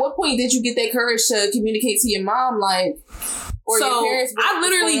 at what point did you get that courage to communicate to your mom? Like, or your parents? I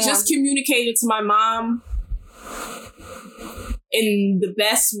literally just communicated to my mom in the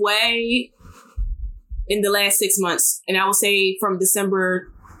best way in the last 6 months. And I would say from December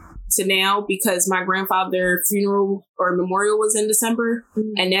to now, because my grandfather's funeral or memorial was in December.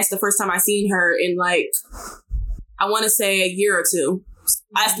 And that's the first time I seen her in, like, I want to say a year or two.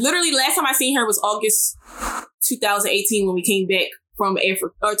 I literally, last time I seen her was August 2018 when we came back from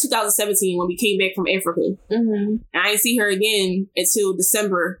Africa, or 2017 when we came back from Africa. And I didn't see her again until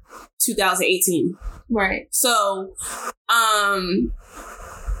December 2018. Right. So,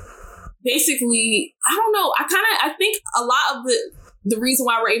 basically, I don't know. I think a lot of the reason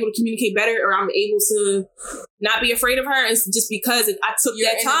why we're able to communicate better, or I'm able to not be afraid of her, is just because I took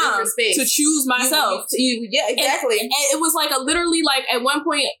that time to choose myself. Yeah, exactly. And it was like literally, like, at one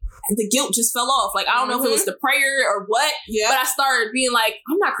point, the guilt just fell off. Like, I don't know if it was the prayer or what, but I started being like,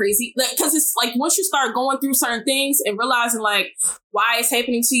 I'm not crazy. Like, because it's like, once you start going through certain things and realizing, like, why it's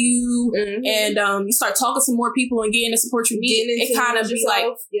happening to you, and you start talking to more people and getting the support you need, it kind of be like,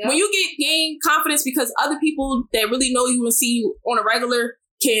 when you gain confidence because other people that really know you and see you on a regular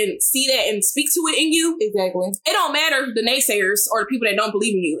can see that and speak to it in you. Exactly. It don't matter the naysayers or the people that don't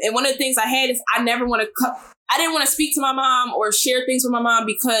believe in you. And one of the things I had is I didn't want to speak to my mom or share things with my mom,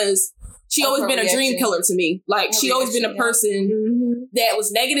 because she always been a dream killer to me. Like, she always been a person that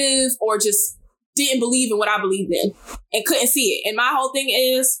was negative or just didn't believe in what I believed in and couldn't see it. And my whole thing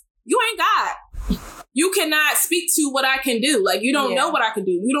is, you ain't God. You cannot speak to what I can do. Like, you don't know what I can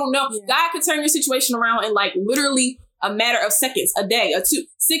do. You don't know. God can turn your situation around in, like, literally a matter of seconds, a day, or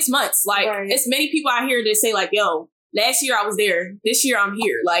 6 months. Like, it's many people out here that say, like, yo, last year I was there. This year I'm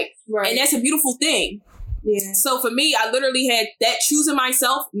here. Like, and that's a beautiful thing. Yeah. So for me, I literally had that choosing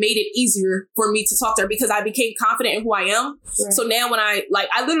myself made it easier for me to talk to her because I became confident in who I am. Right. So now when I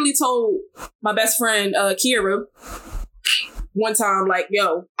literally told my best friend, Kira, one time, like,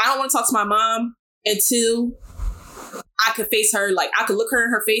 yo, I don't want to talk to my mom until I could face her. Like, I could look her in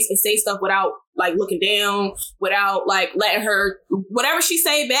her face and say stuff without, like, looking down, without, like, letting her, whatever she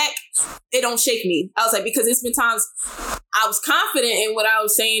say back, it don't shake me. I was like, because it's been times I was confident in what I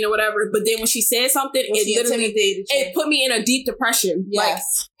was saying or whatever, but then when she said something, it put me in a deep depression.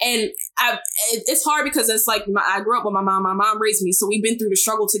 Yes. Like, and it's hard because it's like, I grew up with my mom. My mom raised me, so we've been through the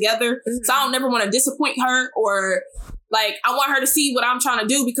struggle together. Mm-hmm. So I don't never want to disappoint her, or like, I want her to see what I'm trying to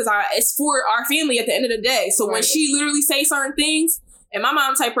do because it's for our family at the end of the day. So when she literally say certain things, and my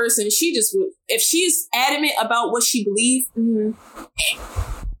mom type person, she just would, if she's adamant about what she believes,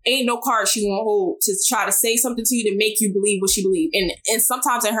 ain't no card she won't hold to try to say something to you to make you believe what she believes. And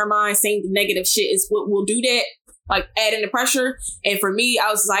sometimes in her mind, saying the negative shit is what will do that, like adding the pressure. And for me, I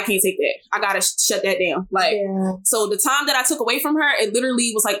was like, I can't take that. I gotta shut that down. Like, so the time that I took away from her, it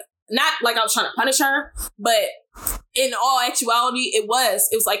literally was like, not like I was trying to punish her, but in all actuality, it was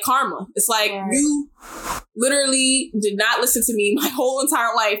like karma. It's like, you literally did not listen to me my whole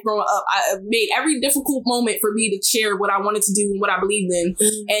entire life growing up. I made every difficult moment for me to share what I wanted to do and what I believed in.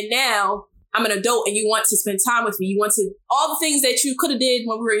 Mm-hmm. And now I'm an adult and you want to spend time with me. You want to, all the things that you could have did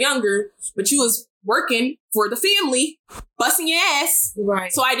when we were younger, but you was working for the family, busting your ass.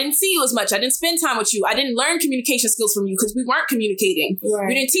 Right. So I didn't see you as much. I didn't spend time with you. I didn't learn communication skills from you because we weren't communicating. Right.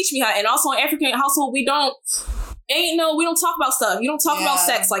 You didn't teach me how. And also in African household, we don't talk about stuff. You don't talk about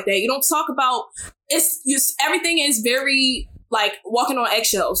sex like that. You don't talk about, everything is very like walking on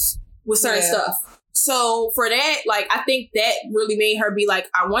eggshells with certain stuff. So for that, like, I think that really made her be like,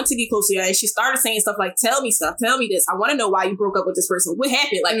 I want to get close to you. And she started saying stuff like, tell me stuff. Tell me this. I want to know why you broke up with this person. What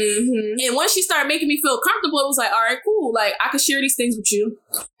happened? Like, and once she started making me feel comfortable, it was like, all right, cool. Like, I could share these things with you.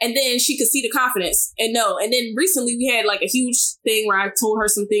 And then she could see the confidence and know. And then recently we had like a huge thing where I told her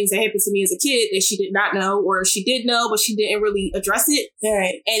some things that happened to me as a kid that she did not know, or she did know, but she didn't really address it.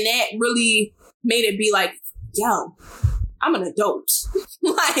 Right. And that really made it be like, yo, I'm an adult.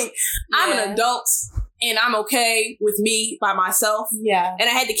 Like, I'm an adult and I'm okay with me by myself. Yeah. And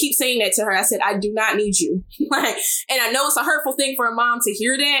I had to keep saying that to her. I said, I do not need you. Like, and I know it's a hurtful thing for a mom to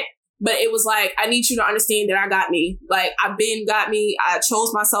hear that, but it was like, I need you to understand that I got me. Like, I've been got me. I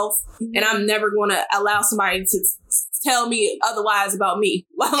chose myself, and I'm never going to allow somebody to tell me otherwise about me.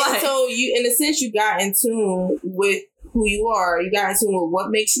 Like, and so you, in a sense, you got in tune with who you are. You got in tune with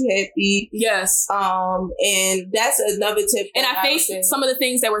what makes you happy. Yes. And that's another tip. And I faced some of the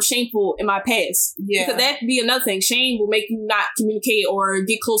things that were shameful in my past. Yeah. Because that'd be another thing. Shame will make you not communicate or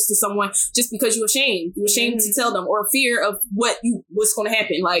get close to someone just because you're ashamed. You're ashamed to tell them, or fear of what's going to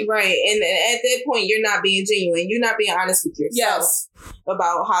happen. Like, right. And at that point, you're not being genuine. You're not being honest with yourself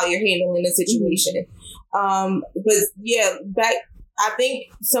about how you're handling the situation. But yeah, I think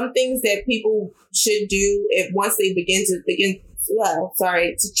some things that people should do once they begin to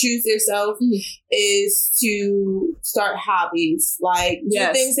choose themselves is to start hobbies. Like, do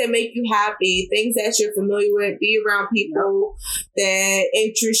things that make you happy, things that you're familiar with, be around people that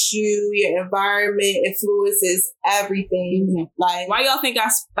interest you. Your environment influences everything. Like, why y'all think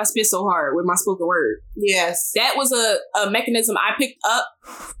I spit so hard with my spoken word? Yes. That was a mechanism I picked up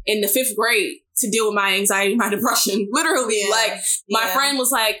in the 5th grade to deal with my anxiety, my depression. Literally, like, my friend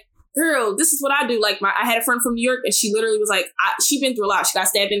was like, girl, this is what I do. Like, I had a friend from New York, and she literally was like, she been through a lot. She got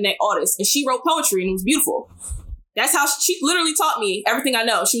stabbed in the neck, all this. And she wrote poetry, and it was beautiful. That's how she literally taught me everything I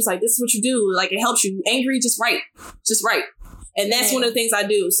know. She was like, this is what you do. Like, it helps you. Angry, just write. Just write. And that's one of the things I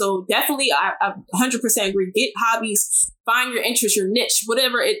do. So definitely, I 100% agree. Get hobbies. Find your interest, your niche,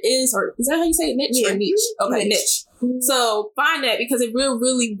 whatever it is. Or is that how you say it? Niche or niche? Okay, niche. So find that, because it will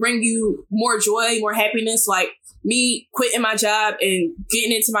really bring you more joy, more happiness. Like me quitting my job and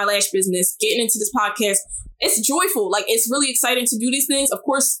getting into my lash business, getting into this podcast. It's joyful. Like, it's really exciting to do these things. Of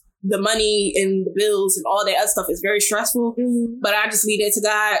course, the money and the bills and all that other stuff is very stressful, but I just leave that to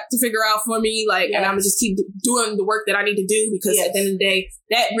God to figure out for me. Like, and I'm gonna just keep doing the work that I need to do, because at the end of the day,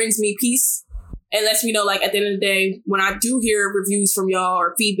 that brings me peace and lets me know, like, at the end of the day, when I do hear reviews from y'all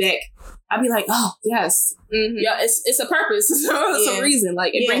or feedback, I'd be like, oh, yes. Yeah, it's a purpose. It's a reason.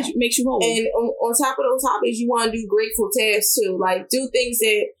 Like, it makes you whole. And on top of those topics, you want to do grateful tasks too. Like, do things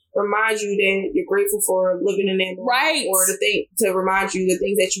that remind you that you're grateful for living in that moment. Right. Or to remind you the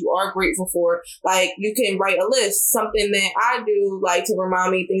things that you are grateful for. Like, you can write a list. Something that I do, like, to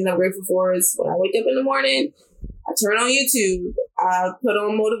remind me things I'm grateful for is when I wake up in the morning, I turn on YouTube. I put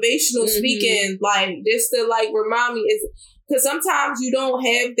on motivational speaking, like just to like remind me. Because sometimes you don't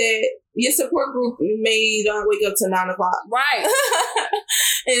have that. Your support group may not wake up till 9 o'clock, right?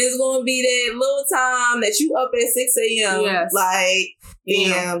 And it's gonna be that little time that you up at 6 a.m. Yes. Like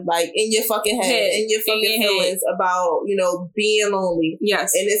damn, like in your fucking head, in your fucking feelings about being lonely.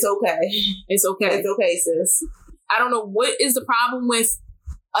 Yes, and it's okay. It's okay. It's okay, sis. I don't know what is the problem with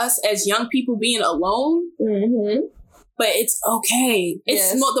us as young people being alone. But it's okay.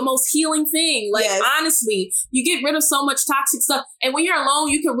 It's the most healing thing. Like, honestly, you get rid of so much toxic stuff. And when you're alone,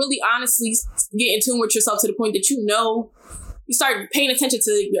 you can really honestly get in tune with yourself to the point that you start paying attention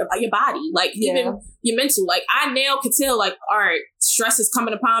to your body. Like, even your mental. Like, I now can tell, like, all right, stress is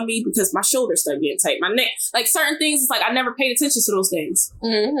coming upon me because my shoulders start getting tight. My neck. Like, certain things, it's like I never paid attention to those things.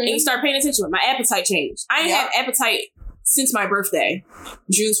 And you start paying attention to it. My appetite changed. I ain't had appetite since my birthday,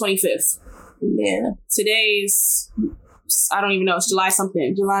 June 25th. Yeah. Today's... I don't even know. It's July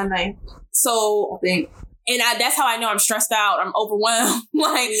something. July 9th. So, I think. And that's how I know I'm stressed out. I'm overwhelmed,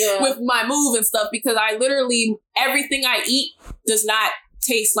 with my move and stuff, because I literally, everything I eat does not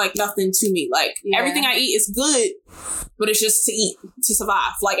taste like nothing to me. Like, everything I eat is good, but it's just to eat, to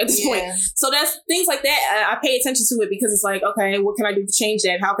survive, like, at this point. So that's things like that. I pay attention to it because it's like, okay, what can I do to change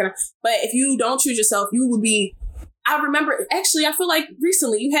that? How can I? But if you don't choose yourself, you will be, I remember, actually, I feel like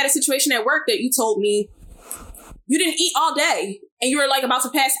recently you had a situation at work that you told me, you didn't eat all day, and you were like about to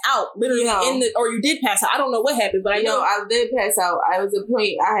pass out, literally or you did pass out. I don't know what happened, but I know I did pass out. I was at a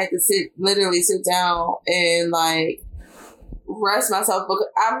point I had to literally sit down and like rest myself because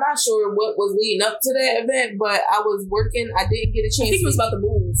I'm not sure what was leading up to that event, but I was working. I didn't get a chance. I think it was about to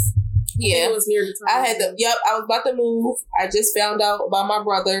move. Yeah, it was near the time. I was about to move. I just found out about my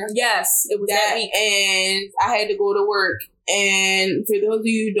brother. Yes, it was that week, and I had to go to work. And for those of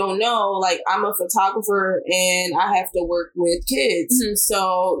you who don't know, like, I'm a photographer and I have to work with kids.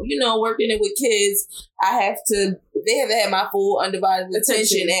 So, working with kids, they have to have my full undivided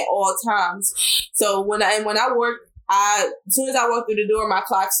attention at all times. So when I work, as soon as I walk through the door, my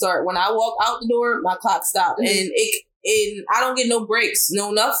clock starts. When I walk out the door, my clock stops. And I don't get no breaks,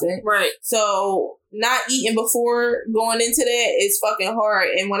 no nothing. Right. So not eating before going into that is fucking hard.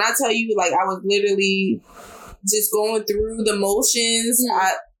 And when I tell you, like, I was literally just going through the motions,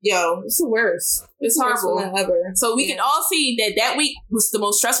 it's the worst. It's horrible than ever. So we can all see that week was the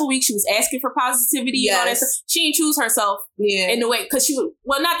most stressful week. She was asking for positivity and all that stuff. She didn't choose herself in the way, because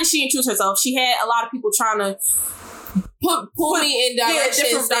not that she didn't choose herself. She had a lot of people trying to pull me in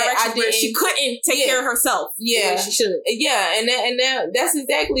different directions where she couldn't take care of herself. Yeah, she should. Yeah, and that's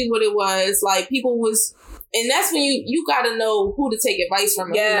exactly what it was. Like, people was. And that's when you got to know who to take advice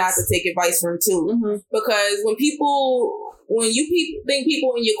from and who not to take advice from too. Because when you think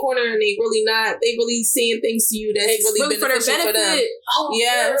people in your corner and they really saying things to you that's really beneficial for them. Oh,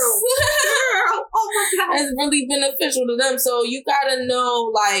 yes. Girl. Oh my God. That's really beneficial to them. So you got to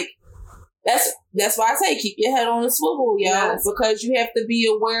know, like, that's why I say keep your head on a swivel, because you have to be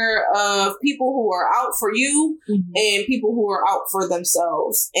aware of people who are out for you and people who are out for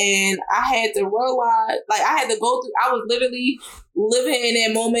themselves. And I had to realize, like, I was literally living in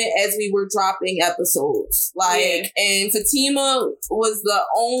that moment as we were dropping episodes. Like, and Fatima was the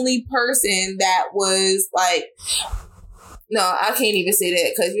only person that was like, no, I can't even say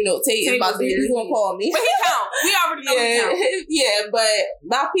that because, Tate is about to he's going to call me. But he count. We already know he count. Yeah, but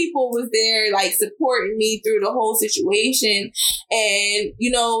my people was there, like, supporting me through the whole situation. And,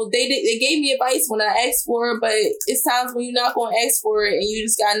 they gave me advice when I asked for it, but it's times when you're not going to ask for it and you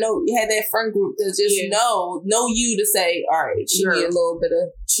just got to know, you had that friend group to just know you to say, all right, she need a little bit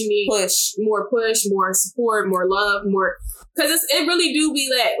of push, more support, more love, more... Because it really do be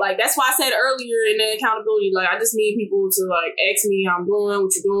that. Like, that's why I said earlier in the accountability, like, I just need people to, like, ask me how I'm doing,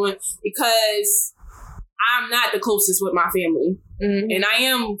 what you're doing, because I'm not the closest with my family. And I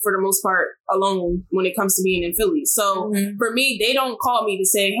am, for the most part, alone when it comes to being in Philly. So, for me, they don't call me to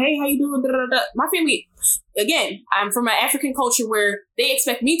say, hey, how you doing? My family, again, I'm from an African culture where they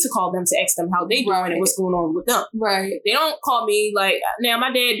expect me to call them to ask them how they doing and what's going on with them. Right. They don't call me, like, now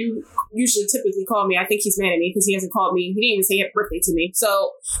my dad usually typically call me. I think he's mad at me because he hasn't called me. He didn't even say happy birthday to me.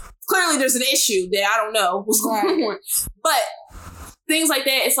 So, clearly there's an issue that I don't know what's going on. But things like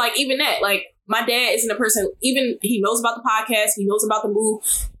that, it's like, even that, like, my dad isn't a person, even he knows about the podcast, he knows about the move.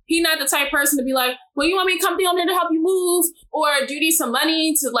 He's not the type person to be like, well, you want me to come down there to help you move? Or do you need some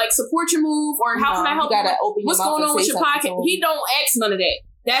money to, like, support your move? Or how can I help you? What's going on with your podcast? He don't ask none of that.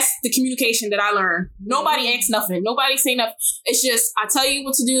 That's the communication that I learned. Nobody asks nothing. Nobody say nothing. It's just, I tell you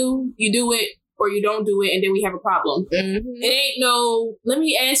what to do, you do it, or you don't do it, and then we have a problem. Mm-hmm. It ain't no, let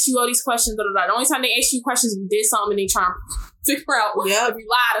me ask you all these questions. Blah, blah, blah. The only time they ask you questions, you did something and they try to figure out if you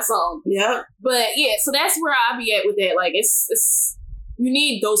lied or something. Yeah. But yeah, so that's where I be at with that. Like, it's you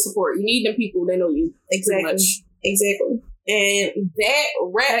need those support. You need them people that know you. Exactly. And that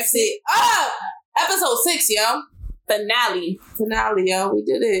wraps it up. Episode 6, yo. Finale, yo. We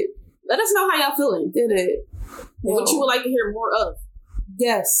did it. Let us know how y'all feeling. Did it. What you would like to hear more of.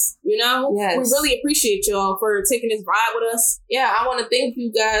 Yes. You know? Yes. We really appreciate y'all for taking this ride with us. Yeah, I want to thank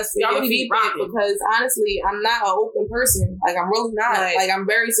you guys for your feedback because honestly, I'm not an open person. Like, I'm really not. Right. Like, I'm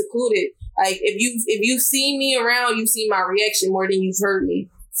very secluded. Like, if you've seen me around, you've seen my reaction more than you've heard me.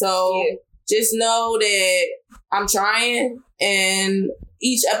 So just know that I'm trying, and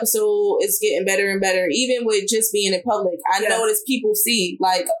each episode is getting better and better. Even with just being in public, I notice people see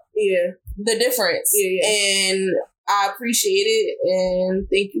like the difference, and I appreciate it. And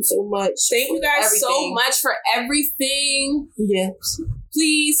thank you so much. Thank you guys so much for everything. Yes,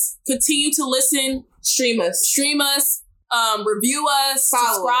 please continue to listen. Stream us. Review us.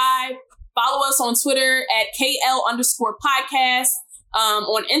 Subscribe. Follow us on Twitter at KL_podcast.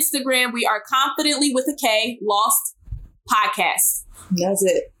 On Instagram, we are confidently with a K, Lost Podcast. That's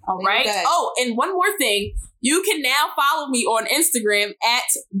it. All right. Oh, and one more thing. You can now follow me on Instagram at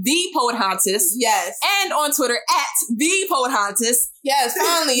The Poet Hauntus. Yes. And on Twitter at The Poet Hauntus. Yes,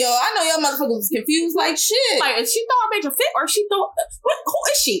 finally, yo. I know y'all motherfuckers was confused like shit. Like, is she thought I made her fit or she thought,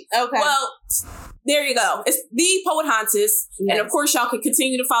 who is she? Okay. Well, there you go. It's The Poet Hauntus. Yes. And of course, y'all can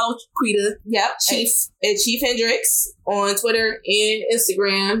continue to follow Quita. Yep. Chief Hendrix on Twitter and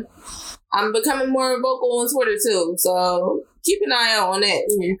Instagram. I'm becoming more vocal on Twitter too, so keep an eye out on that.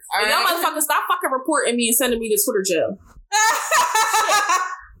 All right. Y'all motherfuckers, stop fucking reporting me and sending me to Twitter jail.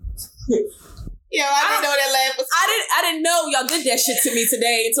 Yo, I didn't know that laugh was. I didn't know y'all did that shit to me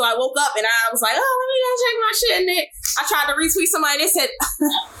today until I woke up and I was like, oh, let me go check my shit. And then I tried to retweet somebody. They said,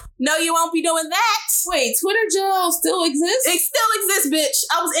 no, you won't be doing that. Wait, Twitter jail still exists? It still exists, bitch.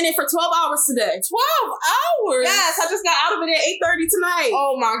 I was in it for 12 hours today. 12 hours? Yes, I just got out of it at 8:30 tonight.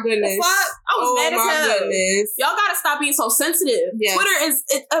 Oh my goodness. I was mad as hell. Goodness. Y'all gotta stop being so sensitive. Yes. Twitter is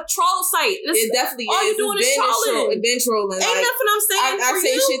a troll site. It definitely all is. All you doing is trolling. It's been trolling. Ain't nothing I'm saying I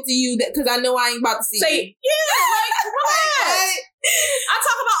say shit to you because I know I ain't about to see you. Yeah, like, relax. I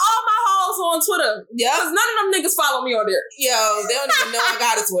talk about all my hoes on Twitter. Yeah. Because none of them niggas follow me on there. Yo, they don't even know I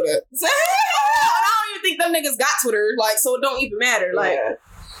got a Twitter. And I don't even think them niggas got Twitter. Like, so it don't even matter. Like, all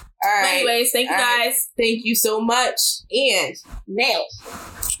right. Anyways, thank you guys. Thank you so much. And now,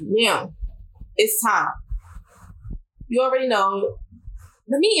 it's time. You already know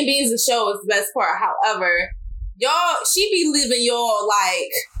the meat and beans of the show is the best part. However, y'all, she be living y'all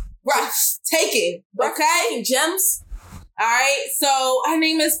like breathtaking. Okay? Gems. All right, so her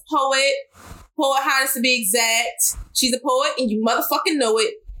name is Poet Hauntus to be exact. She's a poet, and you motherfucking know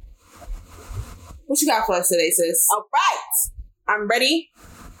it. What you got for us today, sis? All right, I'm ready.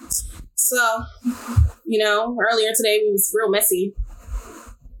 So, earlier today we was real messy.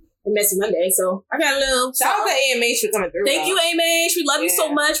 Messy Monday, so I got a little. Shout out to AMH for coming through. Thank you, AMH. We love you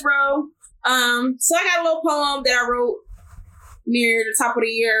so much, bro. So I got a little poem that I wrote near the top of the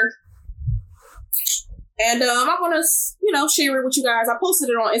year. And I want to, share it with you guys. I posted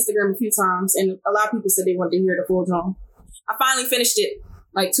it on Instagram a few times, and a lot of people said they wanted to hear the full drum. I finally finished it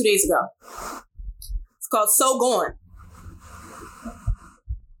like 2 days ago. It's called So Gone.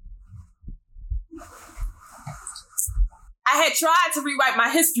 I had tried to rewrite my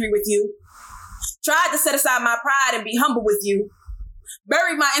history with you. Tried to set aside my pride and be humble with you.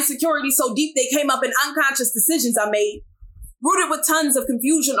 Buried my insecurities so deep they came up in unconscious decisions I made. Rooted with tons of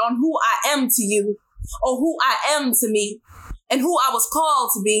confusion on who I am to you. Or who I am to me, and who I was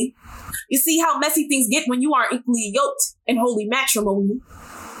called to be. You see how messy things get when you aren't equally yoked in holy matrimony,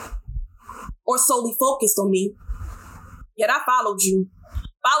 or solely focused on me. Yet I followed you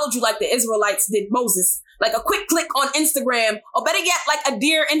like the Israelites did Moses, like a quick click on Instagram, or better yet, like a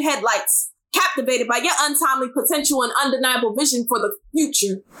deer in headlights, captivated by your untimely potential and undeniable vision for the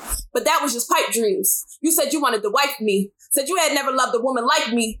future. But that was just pipe dreams. You said you wanted to wife me, said you had never loved a woman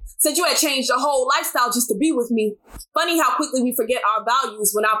like me, said you had changed your whole lifestyle just to be with me. Funny how quickly we forget our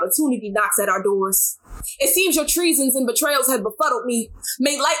values when opportunity knocks at our doors. It seems your treasons and betrayals had befuddled me,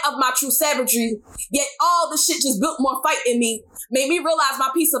 made light of my true savagery, yet all the shit just built more fight in me, made me realize my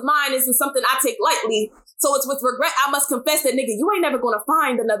peace of mind isn't something I take lightly. So it's with regret I must confess that, nigga, you ain't never gonna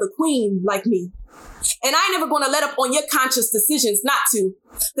find another queen like me. And I ain't never gonna let up on your conscious decisions not to.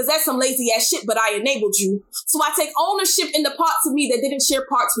 Cause that's some lazy ass shit, but I enabled you. So I take ownership in the parts of me that didn't share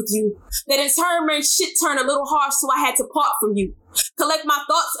parts with you. That in turn made shit turn a little harsh, so I had to part from you. Collect my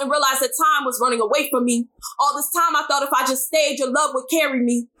thoughts and realize that time was running away from me. All this time I thought if I just stayed, your love would carry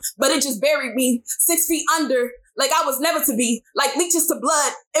me. But it just buried me 6 feet under, like I was never to be. Like leeches to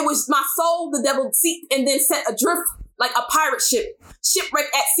blood, it was my soul the devil seeked and then set adrift like a pirate ship.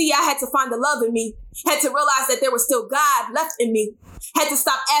 Shipwrecked at sea, I had to find the love in me. Had to realize that there was still God left in me. Had to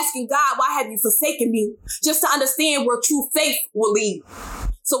stop asking God, why have you forsaken me? Just to understand where true faith will lead.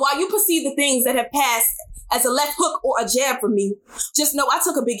 So while you perceive the things that have passed as a left hook or a jab from me, just know I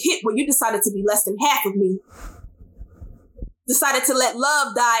took a big hit when you decided to be less than half of me. Decided to let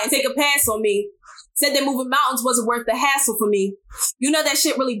love die and take a pass on me. Said that moving mountains wasn't worth the hassle for me. You know that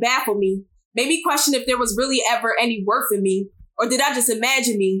shit really baffled me. Made me question if there was really ever any worth in me. Or did I just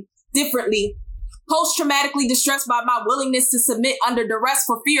imagine me differently? Post-traumatically distressed by my willingness to submit under duress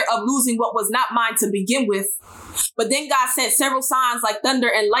for fear of losing what was not mine to begin with. But then God sent several signs like thunder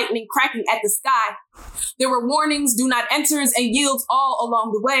and lightning cracking at the sky. There were warnings, do not enters, and yields all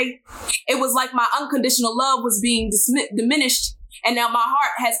along the way. It was like my unconditional love was being diminished, and now my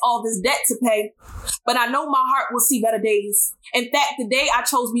heart has all this debt to pay. But I know my heart will see better days. In fact, the day I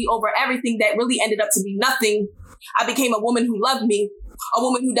chose me over everything that really ended up to be nothing, I became a woman who loved me, a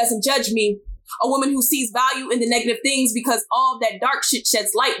woman who doesn't judge me, a woman who sees value in the negative things because all that dark shit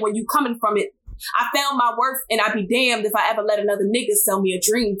sheds light when you coming from it. I found my worth, and I'd be damned if I ever let another nigga sell me a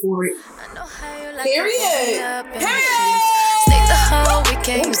dream for it. Period. Stay the whole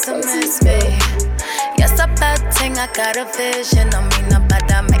weekend, you to miss me. Yes, a bad thing, I got a vision. I mean,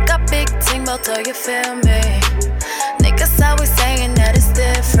 about I make a big team, but till you feel me. Niggas always saying that it's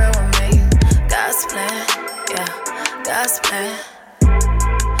different with me. God's plan, yeah, God's plan.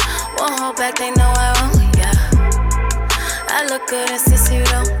 Won't hold back, they know I won't, yeah. I look good and since you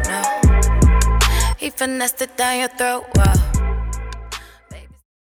don't know. He finessed it down your throat, wow.